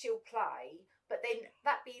 she'll play, but then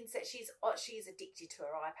that being said, she's addicted to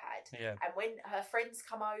her iPad. Yeah. And when her friends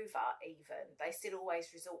come over, even, they still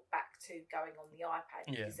always resort back to going on the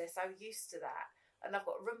iPad because they're so used to that. And I've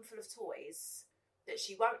got a room full of toys that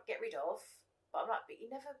she won't get rid of, but I'm like, but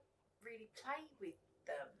you never really play with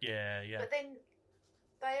them. Yeah. But then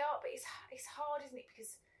but it's hard, isn't it?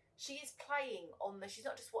 Because she is playing she's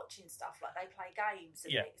not just watching stuff, like they play games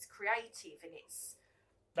and it's creative and it's...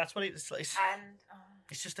 That's what it's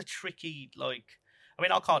it's just a tricky, like, I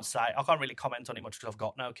mean, I can't really comment on it much because I've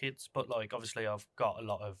got no kids, but, like, obviously I've got a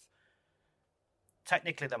lot of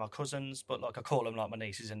technically they're my cousins, but like I call them like my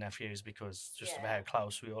nieces and nephews because just of how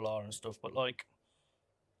close we all are and stuff. But like,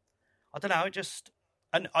 I don't know,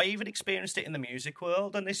 and I even experienced it in the music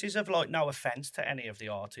world, and this is of like no offense to any of the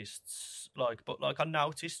artists, like, but like I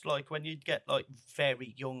noticed like when you get like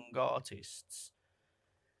very young artists,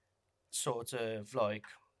 sort of like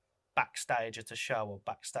backstage at a show or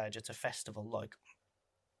backstage at a festival, like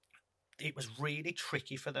it was really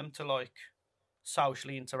tricky for them to like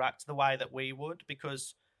socially interact the way that we would,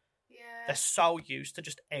 because they're so used to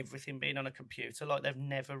just everything being on a computer. Like they've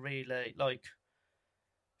never really, like,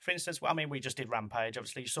 for instance, I mean, we just did Rampage.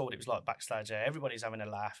 Obviously, you saw what it was like backstage there. Everybody's having a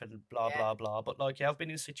laugh and blah, blah, blah. But, like, I've been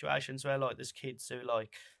in situations where, like, there's kids who,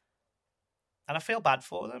 like... And I feel bad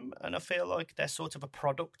for them. And I feel like they're sort of a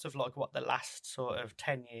product of, like, what the last sort of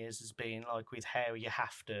 10 years has been, like, with how you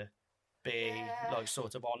have to be, like,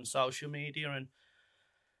 sort of on social media. And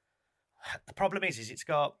the problem is it's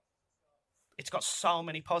got so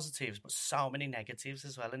many positives, but so many negatives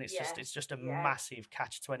as well. And it's just a massive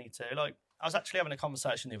catch-22. Like, I was actually having a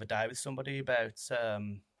conversation the other day with somebody about,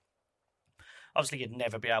 obviously you'd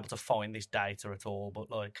never be able to find this data at all, but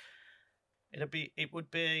like, it would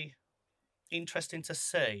be interesting to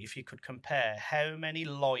see if you could compare how many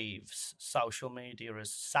lives social media has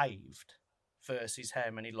saved versus how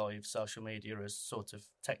many lives social media has sort of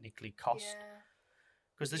technically cost.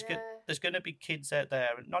 Because there's going to be kids out there,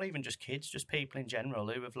 not even just kids, just people in general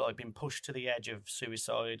who have like been pushed to the edge of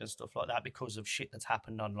suicide and stuff like that because of shit that's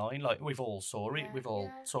happened online. Like we've all saw it,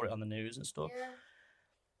 saw it on the news and stuff.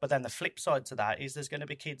 But then the flip side to that is there's going to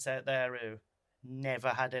be kids out there who never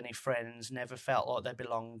had any friends, never felt like they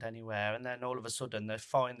belonged anywhere, and then all of a sudden they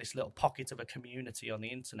find this little pocket of a community on the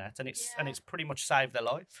internet, and it's pretty much saved their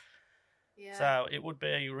life. So it would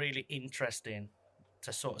be really interesting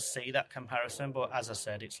to sort of see that comparison, but as I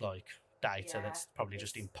said, it's like data that's probably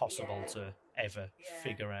just impossible to ever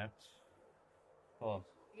figure out. Well,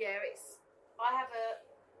 I have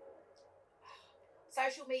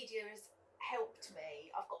social media has helped me.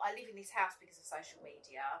 I live in this house because of social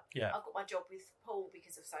media. I've got my job with Paul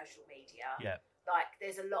because of social media. Like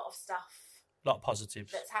there's a lot of stuff, a lot of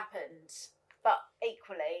positives that's happened, but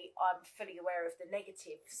equally I'm fully aware of the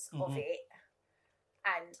negatives of it,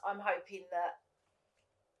 and I'm hoping that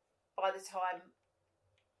by the time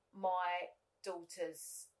my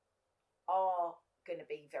daughters are going to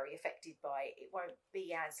be very affected by it, it won't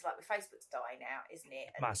be as like with Facebook's dying out, isn't it?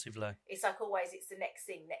 And massively. It's like always, it's the next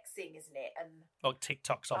thing, isn't it? And like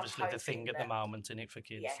TikTok's obviously the thing at the moment, isn't it, for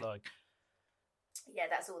kids? Like,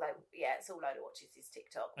 that's all it's all Lola watches is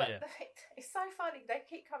TikTok. But it's so funny. They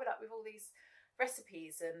keep coming up with all these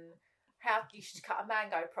recipes and how you should cut a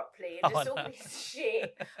mango properly and just all this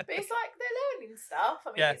shit. But it's like they're learning stuff.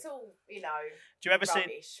 I mean, it's all, you know, Do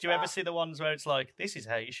you ever see the ones where it's like, this is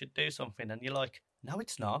how you should do something, and you're like, no,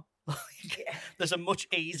 it's not. There's a much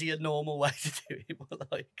easier, normal way to do it.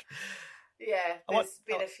 But like,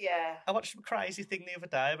 I watched some crazy thing the other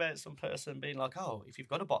day about some person being like, oh, if you've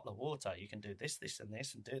got a bottle of water, you can do this, this, and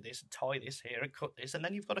this, and do this, and tie this here, and cut this, and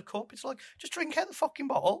then you've got a cup. It's like, just drink out the fucking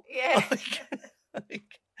bottle.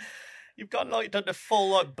 You've got like done the full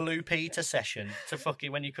like Blue Peter session to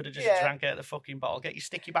fucking when you could have just drank out the fucking bottle. Get your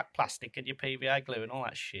sticky back plastic and your PVA glue and all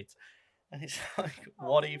that shit. And it's like,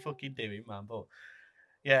 what are you fucking doing, man? But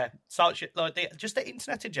so like just the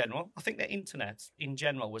internet in general. I think the internet in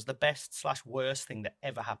general was the best / worst thing that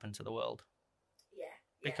ever happened to the world.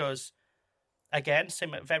 Because again,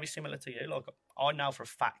 very similar to you. Like I know for a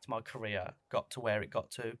fact my career got to where it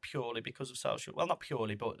got to purely because of social. Well, not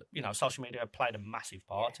purely, but you know, social media played a massive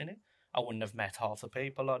part in it. I wouldn't have met half the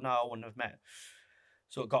people I know. I wouldn't have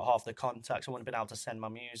got half the contacts. I wouldn't have been able to send my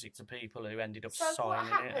music to people who ended up signing it. So what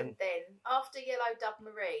happened then after Yellow Dub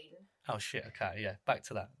Marine? Oh shit! Okay, back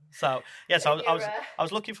to that. So I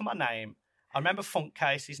was looking for my name. I remember Funk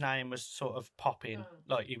Casey's name was sort of popping,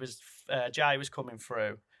 like he was. Jay was coming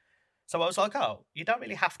through. So I was like, oh, you don't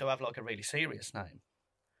really have to have like a really serious name.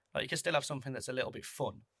 Like you can still have something that's a little bit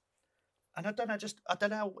fun. And I don't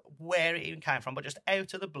know where it even came from, but just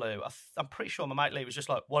out of the blue, I'm pretty sure my mate Lee was just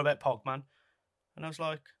like, what about Pogman? And I was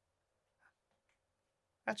like,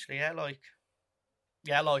 actually, I like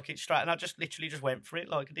it straight. And I just literally just went for it.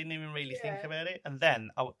 Like, I didn't even really think about it. And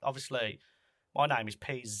then, obviously, my name is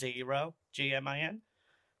P0 GMAN.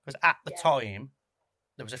 Because at the time,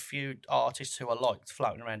 there was a few artists who I liked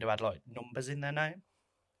floating around who had, like, numbers in their name.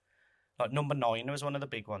 Like, number 9 was one of the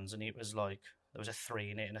big ones, and it was, like, there was a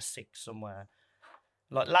 3 in it and a 6 somewhere.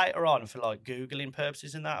 Like, later on, for, like, Googling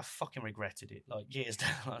purposes and that, I fucking regretted it. Like, years down,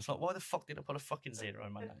 I was like, why the fuck did I put a fucking 0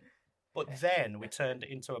 in my name? But then we turned it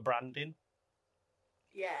into a branding.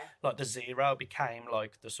 Like, the 0 became,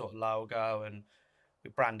 like, the sort of logo, and we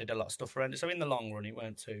branded a lot of stuff around it. So in the long run, it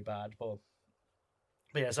weren't too bad. But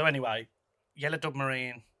yeah, so anyway, Yellow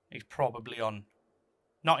Submarine is probably on.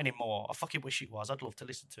 Not anymore. I fucking wish it was. I'd love to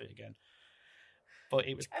listen to it again. But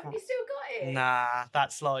it was. Have you still got it? Nah,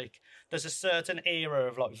 that's like there's a certain era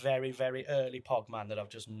of like very, very early Pogman that I've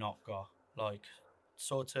just not got. Like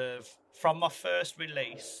sort of from my first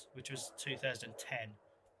release, which was 2010,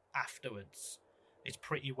 afterwards, it's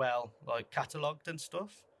pretty well like catalogued and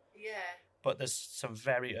stuff. Yeah. But there's some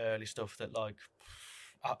very early stuff that like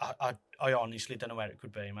I honestly don't know where it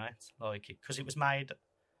could be, mate. Like because it was made.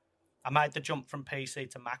 I made the jump from PC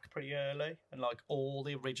to Mac pretty early, and like all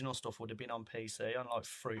the original stuff would have been on PC on like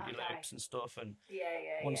Fruity Loops and stuff. And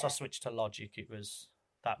once I switched to Logic,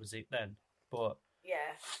 that was it then. But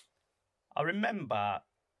I remember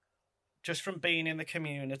just from being in the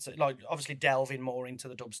community, like obviously delving more into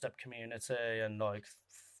the dubstep community and like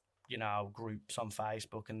groups on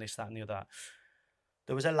Facebook and this, that, and the other.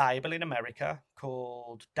 There was a label in America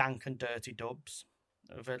called Dank and Dirty Dubs.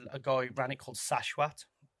 A guy ran it called Sashwat.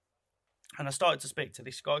 And I started to speak to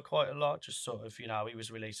this guy quite a lot, just sort of, he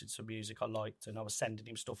was releasing some music I liked and I was sending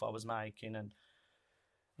him stuff I was making. And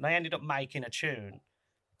I ended up making a tune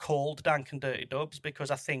called Dank and Dirty Dubs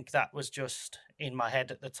because I think that was just in my head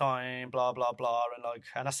at the time, blah, blah, blah.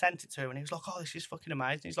 And I sent it to him and he was like, oh, this is fucking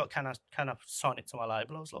amazing. He's like, can I sign it to my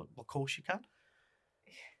label? I was like, well, of course you can.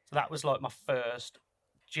 So that was like my first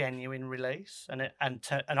genuine release. And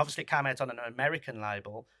obviously it came out on an American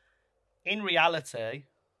label. In reality...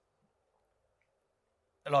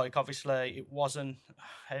 Like, obviously, it wasn't...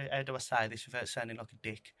 How do I say this without sounding like a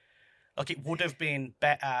dick? Like, it would have been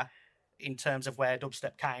better in terms of where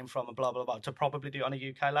dubstep came from and blah, blah, blah, to probably do it on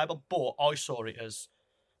a UK label. But I saw it as,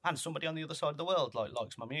 man, somebody on the other side of the world, like,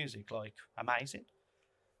 likes my music. Like, amazing.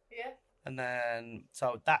 Yeah. And then,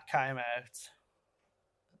 so that came out.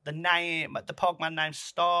 The Pogman name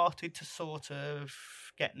started to sort of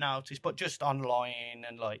get noticed, but just online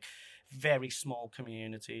and, like... very small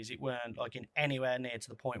communities. It weren't like in anywhere near to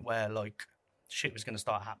the point where like shit was going to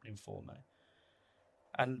start happening for me.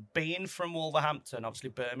 And being from Wolverhampton, obviously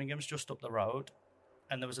Birmingham's just up the road,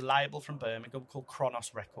 and there was a label from Birmingham called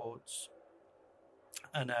Kronos Records,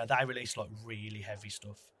 and they released like really heavy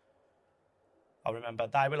stuff. I remember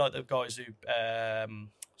they were like the guys who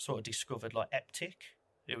sort of discovered like Eptic,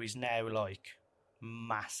 who is now like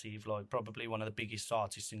massive, like probably one of the biggest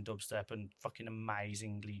artists in dubstep and fucking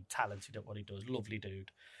amazingly talented at what he does. Lovely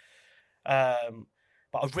dude.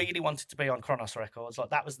 But I really wanted to be on Kronos Records.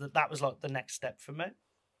 Like that was like the next step for me.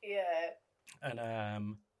 Yeah. And I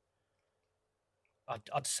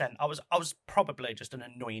was probably just an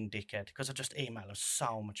annoying dickhead because I just emailed them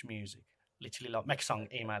so much music. Literally like make a song,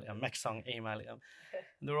 email it them, make a song, email it them.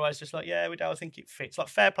 And they're always just like, yeah, we don't think it fits. Like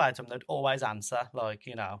fair play to them, they'd always answer, like,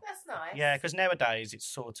 That's nice. Yeah, because nowadays it's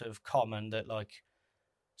sort of common that like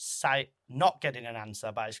not getting an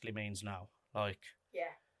answer basically means no. Like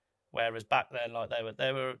whereas back then, like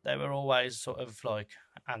they were always sort of like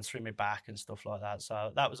answering me back and stuff like that.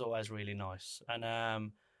 So that was always really nice. And I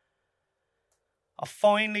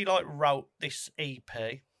finally like wrote this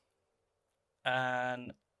EP,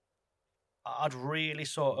 and I'd really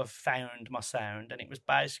sort of found my sound, and it was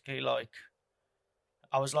basically like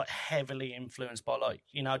I was like heavily influenced by like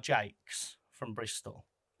Jake's from Bristol.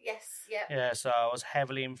 Yes, yeah. Yeah, so I was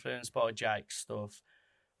heavily influenced by Jake's stuff,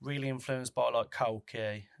 really influenced by like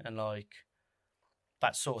Koki and like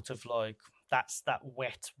that sort of like that's that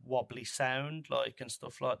wet wobbly sound like and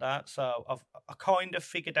stuff like that. So I kind of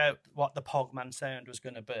figured out what the Pogman sound was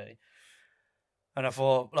going to be. And I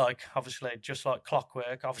thought, like, obviously, just like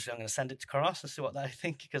clockwork, obviously I'm going to send it to Kronos and see what they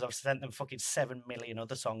think, because I've sent them fucking 7 million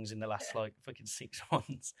other songs in the last, like, fucking 6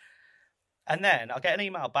 months. And then I get an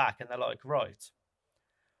email back and they're like, right,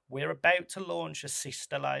 we're about to launch a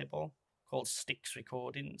sister label called Styx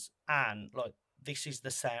Recordings, and, like, this is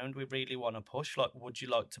the sound we really want to push. Like, would you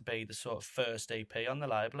like to be the sort of first EP on the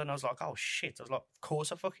label? And I was like, oh, shit. I was like, of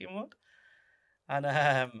course I fucking would.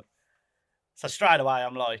 And so straight away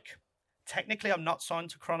I'm like, technically, I'm not signed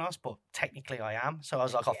to Kronos, but technically I am. So I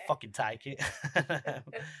was like, I'll fucking take it.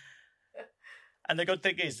 And the good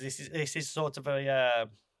thing is, this is sort of a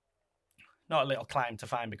not a little claim to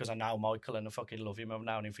fame, because I know Michael and I fucking love him. I've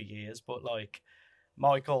known him for years, but like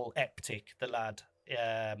Michael Eptic, the lad,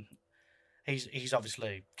 he's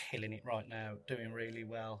obviously killing it right now, doing really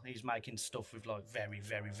well. He's making stuff with like very,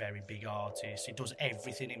 very, very big artists. He does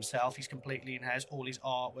everything himself. He's completely in-house. All his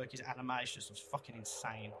artwork, his animation stuff's fucking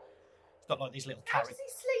insane. He's got like these little characters. How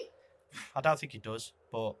does he sleep? I don't think he does,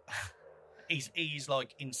 but he's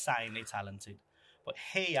like insanely talented. But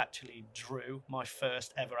he actually drew my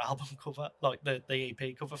first ever album cover, like the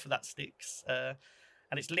EP cover for that Styx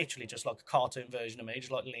And it's literally just like a cartoon version of me,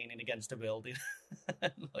 just like leaning against a building.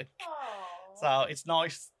 Like, so it's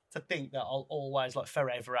nice to think that I'll always, like,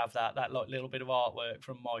 forever have that like little bit of artwork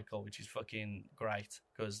from Michael, which is fucking great,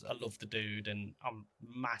 because I love the dude and I'm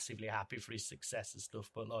massively happy for his success and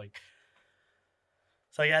stuff. But like,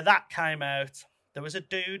 so yeah, that came out. There was a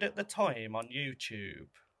dude at the time on YouTube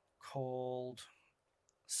called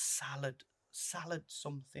Salad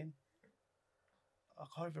something. I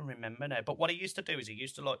can't even remember now. But what he used to do is he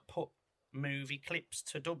used to like put movie clips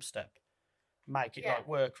to dubstep, make it like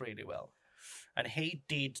work really well. And he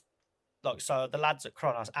did, like, so the lads at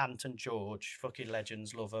Kronos, Ant and George, fucking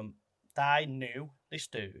legends, love them. They knew this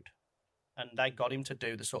dude, and they got him to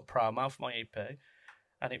do the sort of promo for my EP,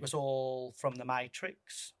 and it was all from The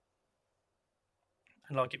Matrix,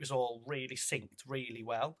 and like it was all really synced really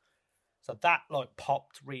well. So that like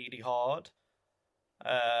popped really hard.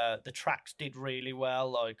 The tracks did really well,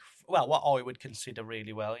 like, well, what I would consider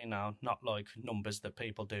really well, you know, not like numbers that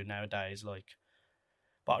people do nowadays, like.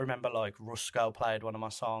 But I remember, like, Rusko played one of my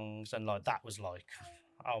songs, and, like, that was, like,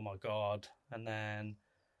 oh, my God. And then...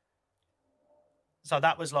 So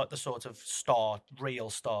that was, like, the sort of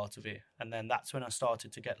real start of it. And then that's when I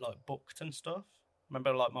started to get, like, booked and stuff.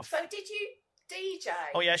 Remember, like, my... So did you DJ?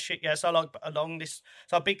 Oh, yeah, shit, yeah. So, like, along this...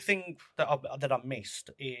 So a big thing that I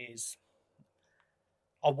missed is...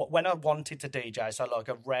 when I wanted to DJ, so, like,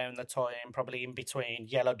 around the time, probably in between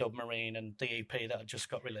Yellow Submarine and the EP that had just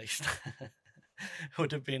got released...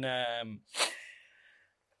 would have been I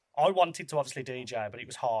wanted to obviously DJ, but it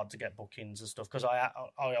was hard to get bookings and stuff because I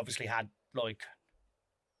obviously had like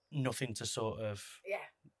nothing to sort of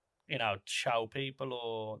you know, show people,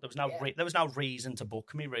 or there was no reason to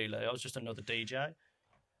book me really. I was just another DJ.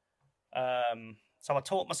 So I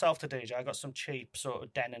taught myself to DJ. I got some cheap sort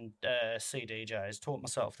of Den and C DJs, taught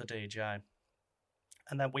myself to DJ.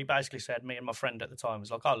 And then we basically said, me and my friend at the time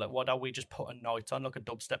was like, oh, look, why don't we just put a night on, like a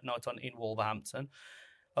dubstep night on in Wolverhampton?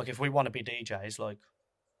 Like, if we want to be DJs, like,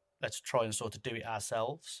 let's try and sort of do it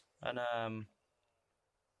ourselves. And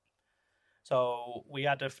so we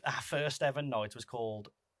had our first ever night was called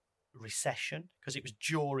Recession, because it was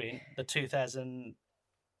during the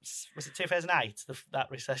 2008,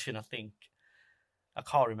 that recession, I think. I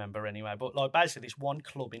can't remember anyway, but like basically this one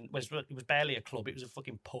club it was barely a club, it was a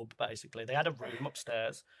fucking pub basically. They had a room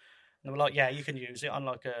upstairs, and they were like, yeah, you can use it on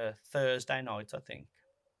like a Thursday night, I think.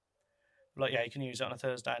 Like, yeah, you can use it on a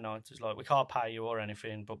Thursday night. It's like, we can't pay you or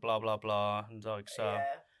anything, but blah blah blah, and like so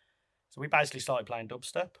we basically started playing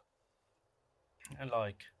dubstep. And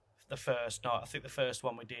like the first night, I think the first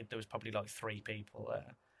one we did, there was probably like 3 people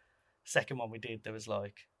there. Second one we did, there was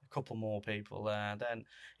like couple more people there. Then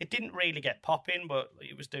it didn't really get popping, but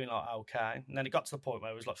it was doing like okay. And then it got to the point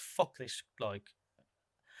where it was like, fuck this. Like,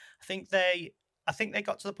 I think they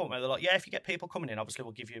got to the point where they're like, yeah, if you get people coming in, obviously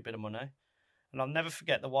we'll give you a bit of money. And I'll never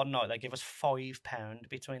forget the one night they gave us £5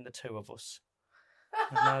 between the two of us.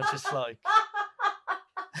 And I was just like,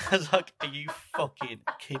 I was like, are you fucking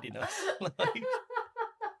kidding us? Like,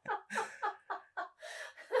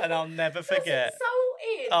 and I'll never forget.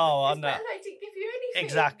 Oh, I know. They didn't give you anything.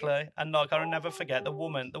 Exactly. And like, I'll never forget the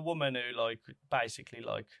woman who like basically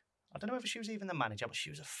like, I don't know if she was even the manager, but she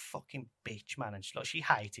was a fucking bitch manager. Like, she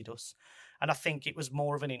hated us. And I think it was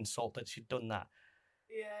more of an insult that she'd done that.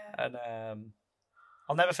 Yeah. And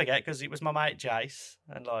I'll never forget, because it was my mate Jace,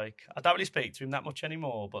 and like, I don't really speak to him that much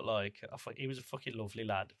anymore, but like, I thought he was a fucking lovely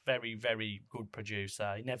lad. Very, very good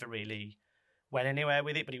producer. He never really went anywhere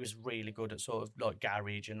with it, but he was really good at sort of like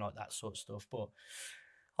garage and like that sort of stuff. But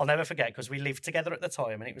I'll never forget, because we lived together at the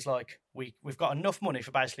time, and it was like, we've got enough money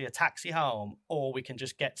for basically a taxi home, or we can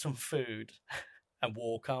just get some food and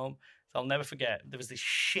walk home. So I'll never forget, there was this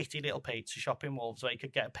shitty little pizza shop in Wolves where you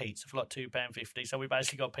could get a pizza for like £2.50. So we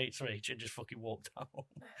basically got pizza each and just fucking walked home.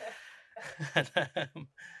 And,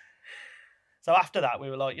 so after that, we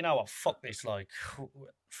were like, you know what, fuck this, like,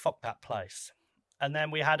 fuck that place. And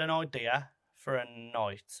then we had an idea for a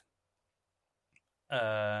night.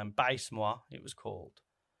 Basse-moi, it was called.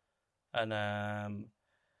 And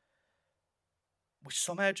we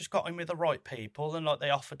somehow just got in with the right people, and like,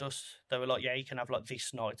 they offered us, they were like, yeah, you can have like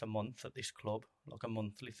this night a month at this club, like a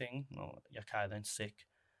monthly thing. Oh, okay, then sick.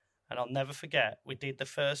 And I'll never forget, we did the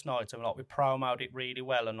first night, and like, we promoted it really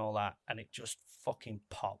well and all that, and it just fucking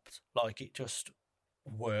popped. Like, it just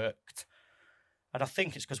worked. And I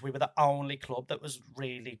think it's because we were the only club that was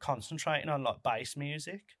really concentrating on like bass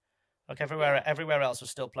music. Like, everywhere else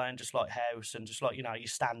was still playing just like house and just like, you know, your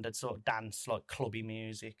standard sort of dance, like clubby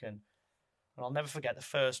music. And I'll never forget the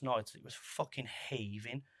first night, it was fucking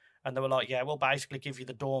heaving. And they were like, yeah, we'll basically give you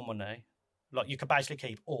the door money. Like, you could basically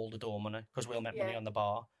keep all the door money, because we'll make money on the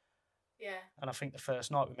bar. Yeah. And I think the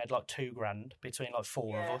first night we made like $2,000 between like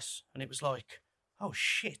four of us. And it was like, oh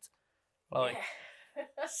shit. Like,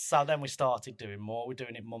 so then we started doing more. We're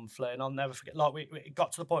doing it monthly, and I'll never forget. Like, it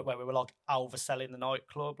got to the point where we were like overselling the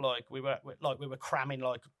nightclub. Like, we were cramming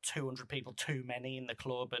like 200 people too many in the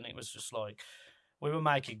club, and it was just like we were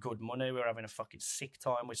making good money. We were having a fucking sick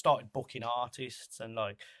time. We started booking artists, and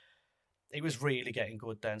like it was really getting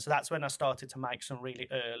good then. So that's when I started to make some really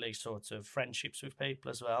early sort of friendships with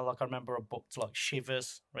people as well. Like, I remember I booked like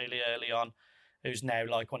Shivers really early on, who's now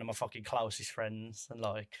like one of my fucking closest friends, and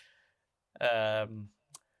like.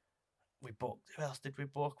 We booked. Who else did we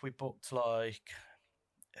book? We booked like.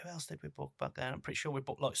 Who else did we book back then? I'm pretty sure we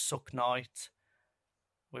booked like Suck Knight.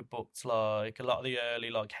 We booked like a lot of the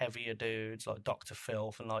early like heavier dudes like Dr.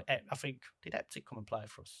 Filth and like I think did Eptic come and play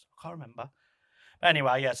for us? I can't remember. But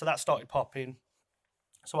anyway, yeah. So that started popping.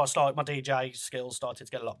 So I started my DJ skills started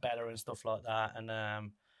to get a lot better and stuff like that,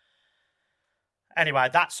 and anyway,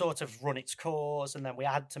 that sort of run its course, and then we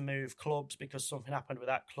had to move clubs because something happened with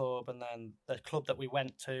that club, and then the club that we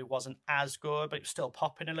went to wasn't as good, but it was still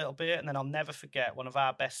popping a little bit. And then I'll never forget one of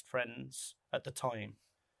our best friends at the time,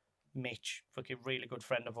 Mitch, fucking really good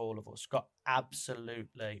friend of all of us, got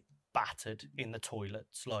absolutely battered in the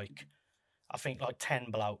toilets. Like, I think like 10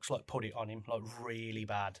 blokes like put it on him, like really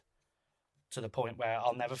bad. To the point where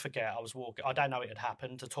I'll never forget, I was walking, I don't know it had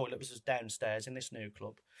happened, the toilet was just downstairs in this new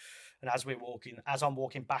club. And as I'm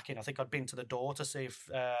walking back in, I think I'd been to the door to see if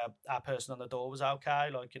our person on the door was okay,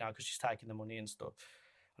 like, you know, because she's taking the money and stuff.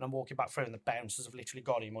 And I'm walking back through, and the bouncers have literally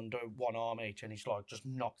got him under one arm each, and he's like just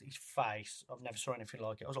knocked his face. I've never saw anything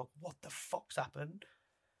like it. I was like, what the fuck's happened?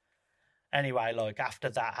 Anyway, like, after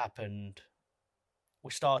that happened, we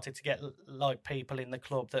started to get like people in the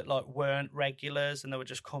club that like weren't regulars, and they were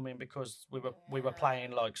just coming because we were playing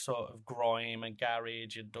like sort of grime and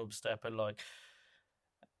garage and dubstep, and like,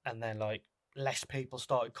 and then like less people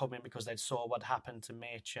started coming because they saw what happened to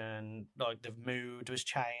Mitch, and like the mood was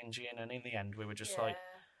changing. And in the end, we were just like,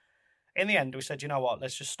 in the end, we said, you know what,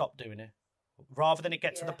 let's just stop doing it, rather than it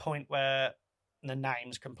get to the point where the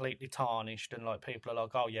name's completely tarnished and like people are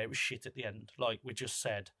like, oh yeah, it was shit at the end. Like, we just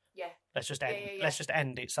said. Let's just end. Let's just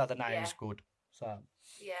end it so the name's good. So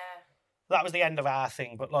that was the end of our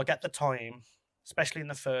thing. But like at the time, especially in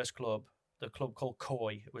the first club, the club called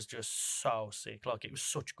Koi, it was just so sick. Like, it was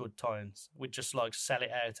such good times. We'd just like sell it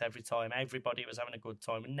out every time. Everybody was having a good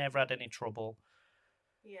time. We never had any trouble.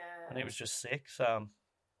 Yeah. And it was just sick. So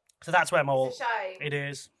that's where it's a shame. It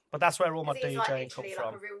is. But that's where all my DJing like come like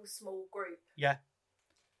from. A real small group. Yeah.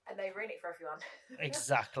 And they ruin it for everyone.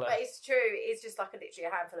 Exactly. But it's true. It's just like literally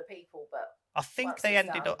a handful of people. But I think they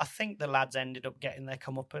ended up. I think the lads ended up getting their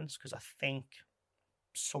comeuppance because I think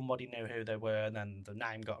somebody knew who they were, and then the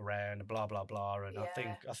name got around, and blah blah blah. And I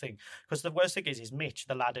think because the worst thing is Mitch,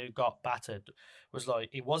 the lad who got battered, was like,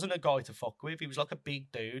 he wasn't a guy to fuck with. He was like a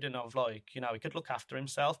big dude, and I was like, you know, he could look after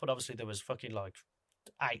himself, but obviously there was fucking like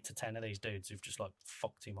 8 to 10 of these dudes who've just like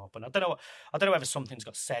fucked him up. And I don't know whether something's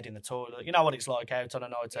got said in the toilet. You know what it's like out on a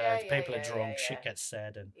night out. People are drunk, shit gets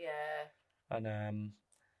said, and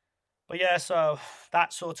but yeah, so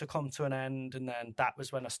that sort of come to an end, and then that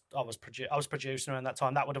was when I was producing around that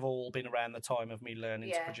time. That would have all been around the time of me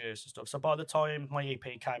learning to produce and stuff. So by the time my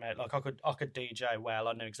EP came out, like I could DJ well.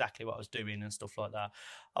 I knew exactly what I was doing and stuff like that.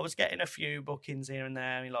 I was getting a few bookings here and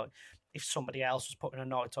there. I mean, like, if somebody else was putting a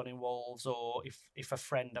night on in Wolves, or if a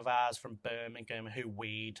friend of ours from Birmingham who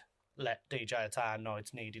we'd let DJ at our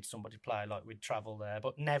nights needed somebody to play, like, we'd travel there,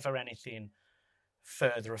 but never anything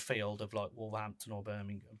further afield of like Wolverhampton or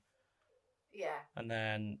Birmingham. Yeah. And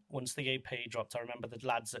then once the EP dropped, I remember the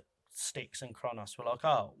lads at Styx and Kronos were like,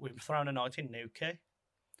 oh, we've thrown a night in Newquay.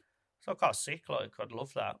 So I got sick, like, I'd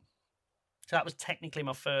love that. So that was technically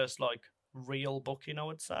my first like real booking, I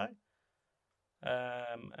would say.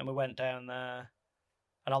 And we went down there,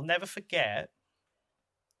 and I'll never forget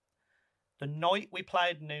the night we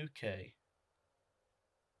played Newquay.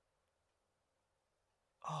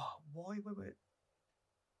 Oh, why were we?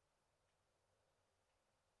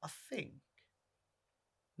 I think.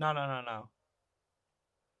 No.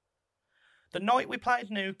 The night we played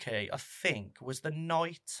Newquay, I think, was the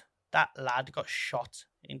night that lad got shot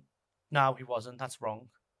in. No, he wasn't. That's wrong.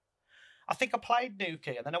 I think I played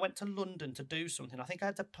Newquay, and then I went to London to do something. I think I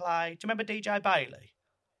had to play. Do you remember DJ Bailey?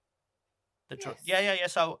 Yeah.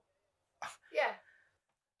 So,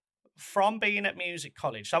 from being at music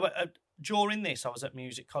college, so during this, I was at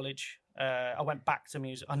music college. I went back to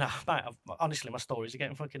music. I know, mate. Honestly, my stories are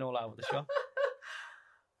getting fucking all over the shop.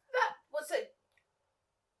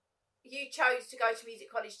 You chose to go to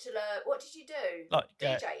music college to learn. What did you do? Like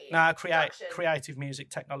DJing? Creative music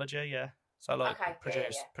technology. Yeah. So like Okay,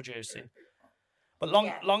 producing. But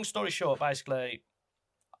long story short, basically,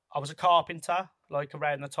 I was a carpenter. Like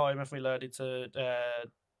around the time of me learning to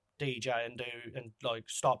DJ and like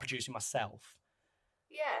start producing myself.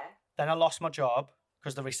 Yeah. Then I lost my job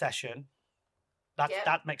because of the recession.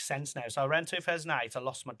 That makes sense now. So around 2008, I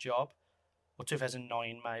lost my job, or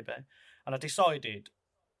 2009 maybe, and I decided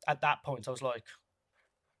at that point I was like,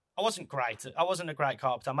 I wasn't a great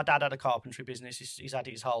carpenter. My dad had a carpentry business. He's had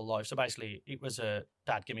it his whole life. So basically, it was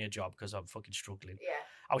Dad, give me a job because I'm fucking struggling. Yeah.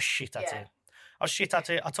 I was shit at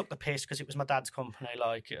it. I took the piss because it was my dad's company.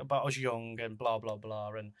 Like, but I was young and blah blah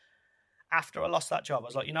blah. And after I lost that job, I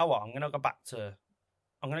was like, you know what? I'm gonna go back to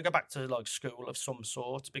like school of some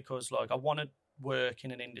sort because like I want to work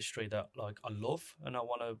in an industry that like I love and I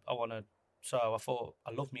want to. So I thought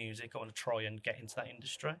I love music. I want to try and get into that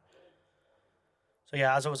industry. So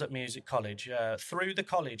yeah, as I was at music college, through the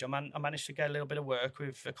college, I managed to get a little bit of work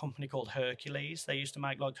with a company called Hercules. They used to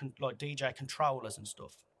make like DJ controllers and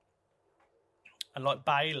stuff. And like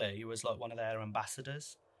Bailey was like one of their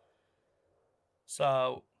ambassadors.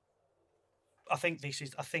 So I think this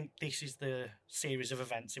is the series of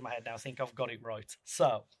events in my head now. I think I've got it right.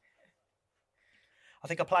 So I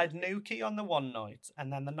think I played Nuki on the one night,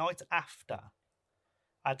 and then the night after,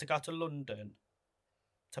 I had to go to London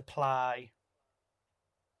to play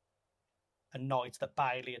a night that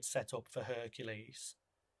Bailey had set up for Hercules.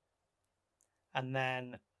 And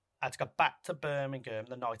then I had to go back to Birmingham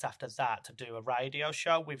the night after that to do a radio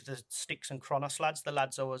show with the Styx and Kronos lads, the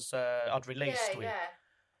lads I'd released with. Yeah.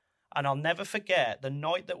 And I'll never forget, the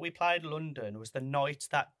night that we played London was the night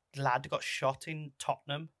that lad got shot in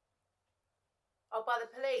Tottenham. Oh, by the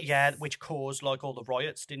police? Yeah, which caused like all the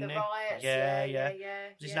riots, didn't it? The riots,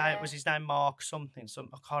 yeah. Was his name Mark something?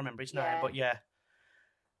 I can't remember his name, but yeah.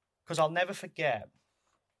 Because I'll never forget,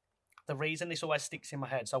 the reason this always sticks in my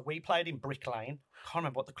head. So we played in Brick Lane. Can't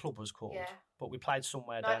remember what the club was called, but we played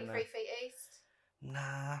somewhere down there. 93 Feet East?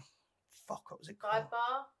 Nah, fuck, what was it called? Vibe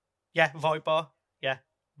Bar? Yeah, Vibe Bar. Yeah,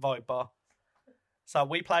 Vibe Bar. So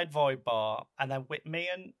we played Vibe Bar, and then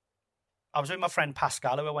I was with my friend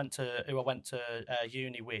Pascal, who I went to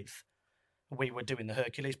uni with. We were doing the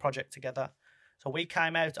Hercules project together. So we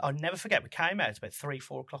came out. I'll never forget. We came out about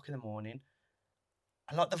 3-4 o'clock in the morning.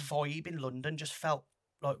 And like the vibe in London just felt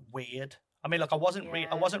like weird. I mean, like I wasn't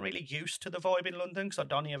really used to the vibe in London because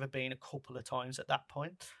I'd only ever been a couple of times at that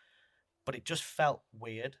point. But it just felt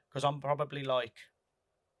weird because I'm probably like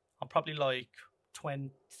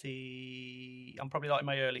 20. I'm probably like in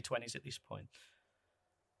my early 20s at this point.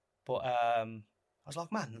 But I was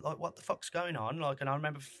like, man, like what the fuck's going on? Like, and I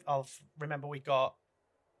remember we got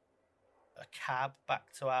a cab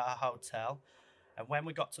back to our hotel. And when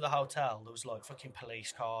we got to the hotel, there was like fucking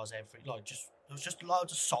police cars there was just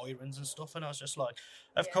loads of sirens and stuff. And I was just like,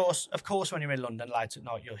 of course, when you're in London late at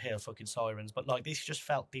night, you'll hear fucking sirens. But like this just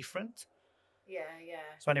felt different. Yeah.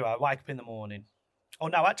 So anyway, I wake up in the morning. Oh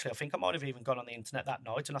no, actually, I think I might have even gone on the internet that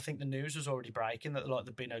night, and I think the news was already breaking that like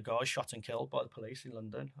there'd been a guy shot and killed by the police in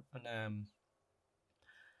London. And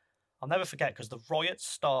I'll never forget because the riots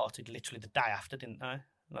started literally the day after, didn't they?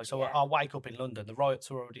 Like, so I wake up in London, the riots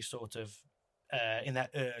were already sort of in their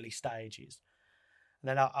early stages. And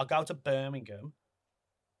then I'll go to Birmingham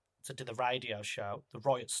to do the radio show. The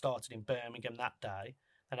riots started in Birmingham that day.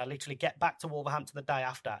 And I literally get back to Wolverhampton the day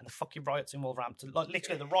after, and the fucking riots in Wolverhampton, like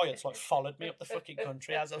literally the riots like followed me up the fucking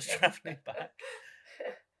country as I was travelling back.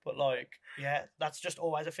 But like, yeah, that's just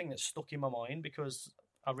always a thing that's stuck in my mind because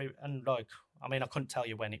I couldn't tell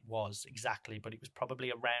you when it was exactly, but it was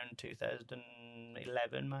probably around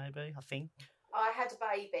 2011 maybe, I think. I had a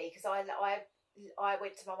baby because I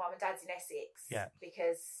went to my mum and dad's in Essex. Yeah.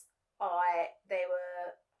 Because I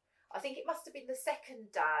think it must have been the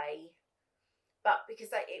second day. But because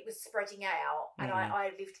it was spreading out, and I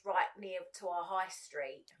lived right near to our high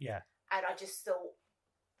street. Yeah. And I just thought,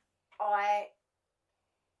 I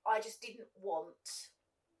just didn't want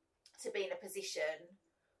to be in a position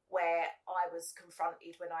where I was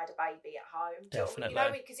confronted when I had a baby at home. Definitely. You know,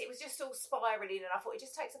 because it was just all spiralling, and I thought it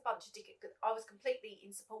just takes a bunch of I was completely in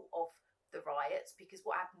support of the riots because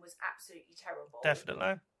what happened was absolutely terrible.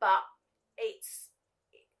 Definitely. But it's...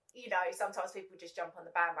 You know, sometimes people just jump on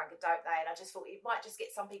the bandwagon, don't they? And I just thought it might just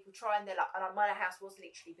get some people trying their luck. And my house was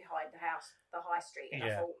literally behind the high street. And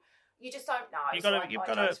I thought, you just don't know. I drove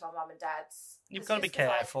to my mum and dad's. You've got to be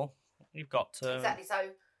careful. You've got to. Exactly. So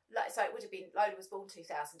it would have been, Lola was born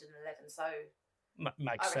 2011. So makes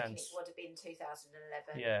I reckon sense. It would have been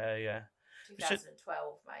 2011. Yeah. 2012,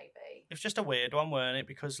 maybe. It was just a weird one, weren't it?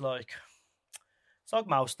 Because, like, it's like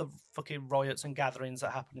most of the fucking riots and gatherings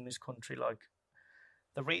that happen in this country, like,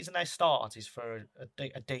 the reason they start is for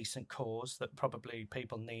a decent cause that probably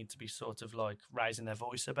people need to be sort of like raising their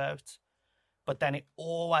voice about. But then it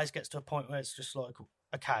always gets to a point where it's just like,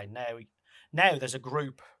 okay, now there's a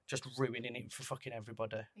group just ruining it for fucking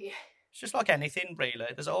everybody. Yeah. It's just like anything, really.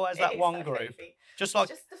 There's always that one like group. anything. Just like,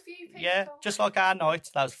 just a few people. Yeah, just like our night,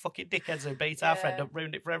 those fucking dickheads who beat our friend up,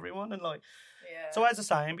 ruined it for everyone. And like, it's always the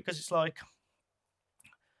same, because it's like,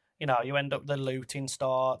 you know, you end up, the looting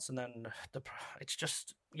starts, and then it's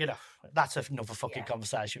just, you know, that's another fucking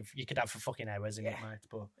conversation you could have for fucking hours, in it, mate.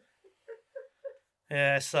 But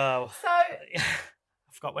yeah, so I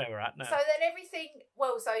forgot where we're at now. So then everything,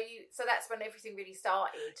 so that's when everything really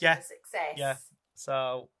started. Yeah. The success. Yeah.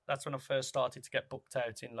 So that's when I first started to get booked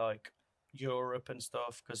out in like Europe and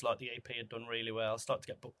stuff, because like the EP had done really well. I started to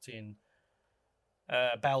get booked in.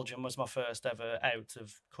 Belgium was my first ever out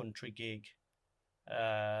of country gig.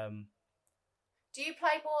 Do you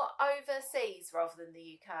play more overseas rather than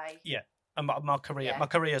the UK? Yeah, and my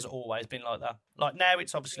career's always been like that. Like now,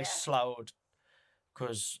 it's obviously slowed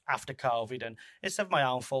because after COVID, and it's of my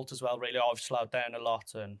own fault as well. Really, I've slowed down a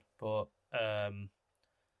lot,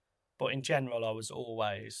 but in general,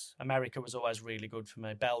 America was always really good for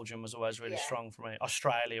me. Belgium was always really strong for me.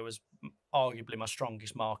 Australia was arguably my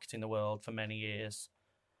strongest market in the world for many years.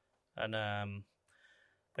 And,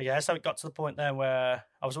 but yeah, so it got to the point then where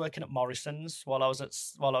I was working at Morrison's while I was at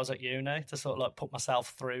uni, to sort of like put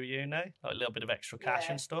myself through uni, like a little bit of extra cash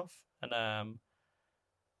and stuff. And I'll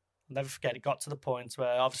never forget, it got to the point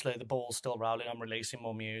where obviously the ball's still rolling. I'm releasing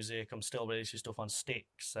more music. I'm still releasing stuff on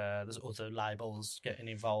Styx. There's other labels getting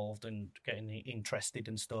involved and getting interested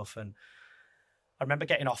and stuff. And I remember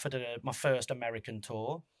getting offered my first American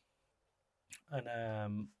tour. And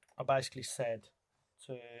I basically said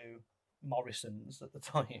to Morrison's at the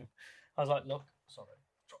time, I was like, look,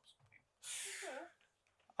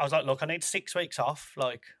 I need 6 weeks off,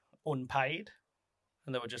 like unpaid.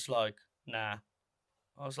 And they were just like, nah.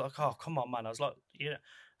 I was like, oh, come on, man. I was like,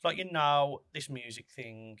 this music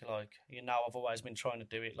thing, like, I've always been trying to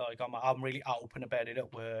do it. Like, I'm really open about it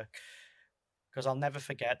at work, because I'll never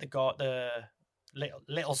forget the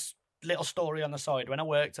little story on the side. When I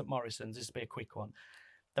worked at Morrison's, this will be a quick one.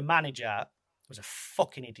 The manager was a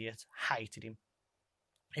fucking idiot. Hated him.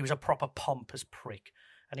 He was a proper pompous prick,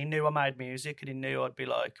 and he knew I made music, and he knew I'd be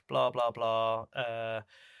like blah blah blah.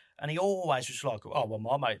 And he always was like, oh, well,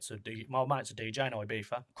 my mate's a DJ in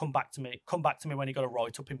Ibiza. Come back to me when he got a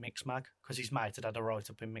write-up in Mixmag, because his mate had a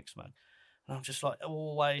write-up in Mixmag. And I'm just like,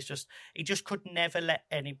 he just could never let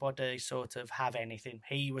anybody sort of have anything.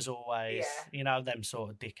 He was always, them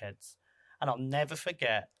sort of dickheads. And I'll never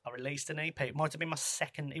forget, I released an EP. It might have been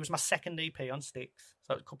it was my second EP on Styx,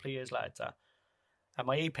 so a couple of years later. And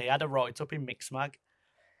my EP had a write-up in Mixmag,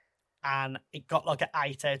 and it got like an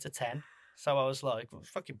 8 out of 10. So I was like,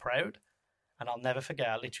 fucking proud. And I'll never forget,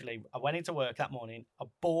 I went into work that morning, I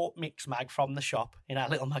bought Mixmag from the shop in our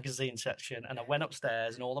little magazine section, and I went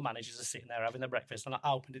upstairs, and all the managers are sitting there having their breakfast, and I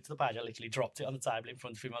opened it to the page, I literally dropped it on the table in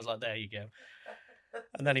front of him. I was like, there you go.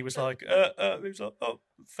 And then he was like, oh,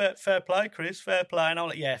 fair play, Chris, fair play. And I'm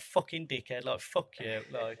like, yeah, fucking dickhead, like, fuck you.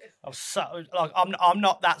 Like, I was so, like, I'm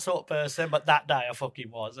not that sort of person, but that day I fucking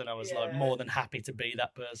was, and I was like more than happy to be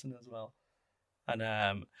that person as well.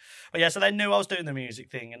 And but yeah, so they knew I was doing the music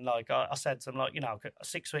thing, and like I said to them, like,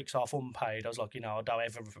 6 weeks off unpaid. I was like, I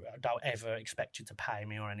don't ever expect you to pay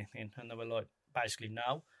me or anything. And they were like, basically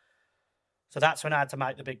no. So that's when I had to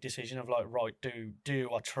make the big decision of like, right, do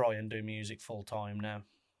I try and do music full time now?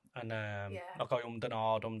 And like I ummed and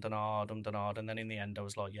ahhed, and then in the end I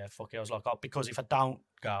was like, yeah, fuck it. I was like, because if I don't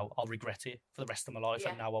go, I'll regret it for the rest of my life,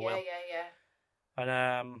 and now I will.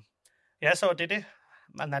 And so I did it.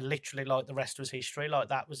 And then literally, like, the rest was history. Like,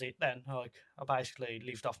 that was it then. Like, I basically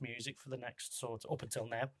lived off music for the next sort of, up until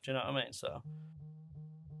now. Do you know what I mean? So.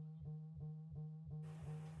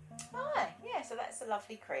 Oh, yeah, so that's a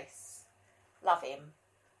lovely Chris. Love him.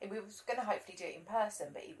 We was going to hopefully do it in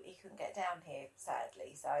person, but he couldn't get down here,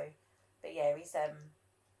 sadly. So, but yeah, he's a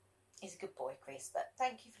good boy, Chris. But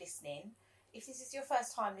thank you for listening. If this is your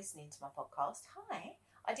first time listening to my podcast, hi.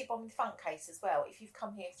 I did one with Funkcase as well. If you've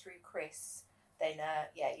come here through Chris, then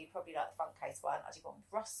you'd probably like the Funkcase one. I did one with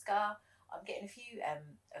Ruska. I'm getting a few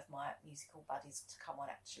of my musical buddies to come on,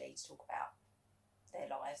 actually, to talk about their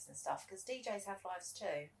lives and stuff, because DJs have lives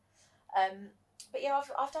too. But yeah,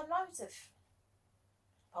 I've done loads of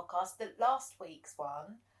podcasts. The last week's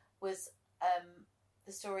one was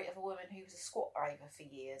the story of a woman who was a squat raver for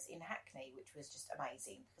years in Hackney, which was just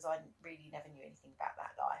amazing, because I really never knew anything about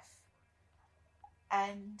that life.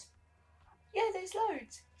 And yeah, there's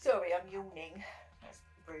loads. Sorry, I'm yawning. That's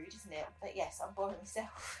rude, isn't it? But yes, I'm boring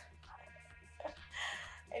myself.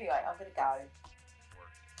 Anyway, I'm going to go.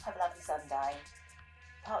 Have a lovely Sunday.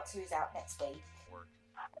 Part 2 is out next week.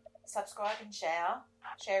 Subscribe and share.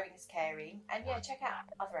 Sharing is caring. And yeah, check out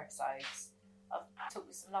other episodes. I've talked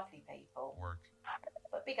with some lovely people.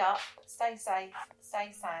 But big up, stay safe,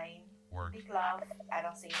 stay sane, big love, and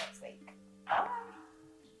I'll see you next week. Bye.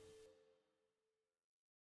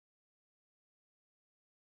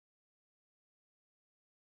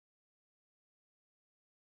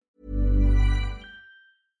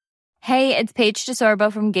 Hey, it's Paige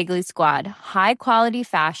DeSorbo from Giggly Squad. High quality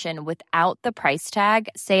fashion without the price tag.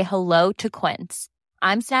 Say hello to Quince.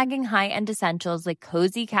 I'm snagging high-end essentials like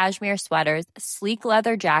cozy cashmere sweaters, sleek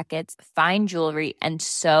leather jackets, fine jewelry, and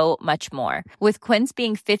so much more. With Quince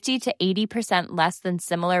being 50 to 80% less than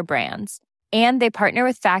similar brands. And they partner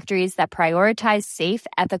with factories that prioritize safe,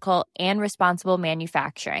 ethical, and responsible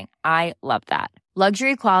manufacturing. I love that.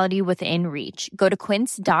 Luxury quality within reach. Go to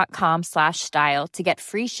quince.com/style to get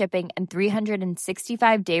free shipping and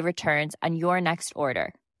 365-day returns on your next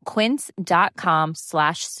order.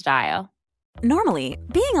 Quince.com/style. Normally,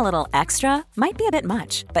 being a little extra might be a bit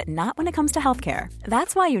much, but not when it comes to healthcare.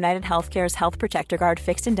 That's why United Healthcare's Health Protector Guard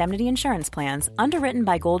fixed indemnity insurance plans, underwritten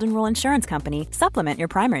by Golden Rule Insurance Company, supplement your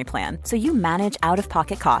primary plan so you manage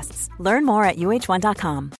out-of-pocket costs. Learn more at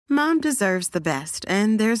UH1.com. Mom deserves the best,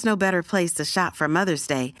 and there's no better place to shop for Mother's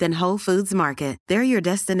Day than Whole Foods Market. They're your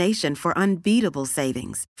destination for unbeatable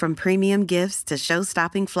savings, from premium gifts to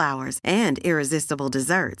show-stopping flowers and irresistible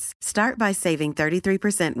desserts. Start by saving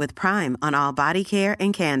 33% with Prime on all body care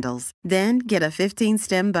and candles. Then get a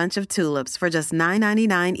 15-stem bunch of tulips for just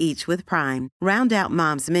 $9.99 each with Prime. Round out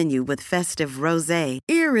Mom's menu with festive rosé,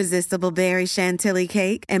 irresistible berry chantilly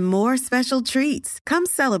cake, and more special treats. Come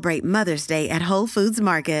celebrate Mother's Day at Whole Foods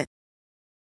Market.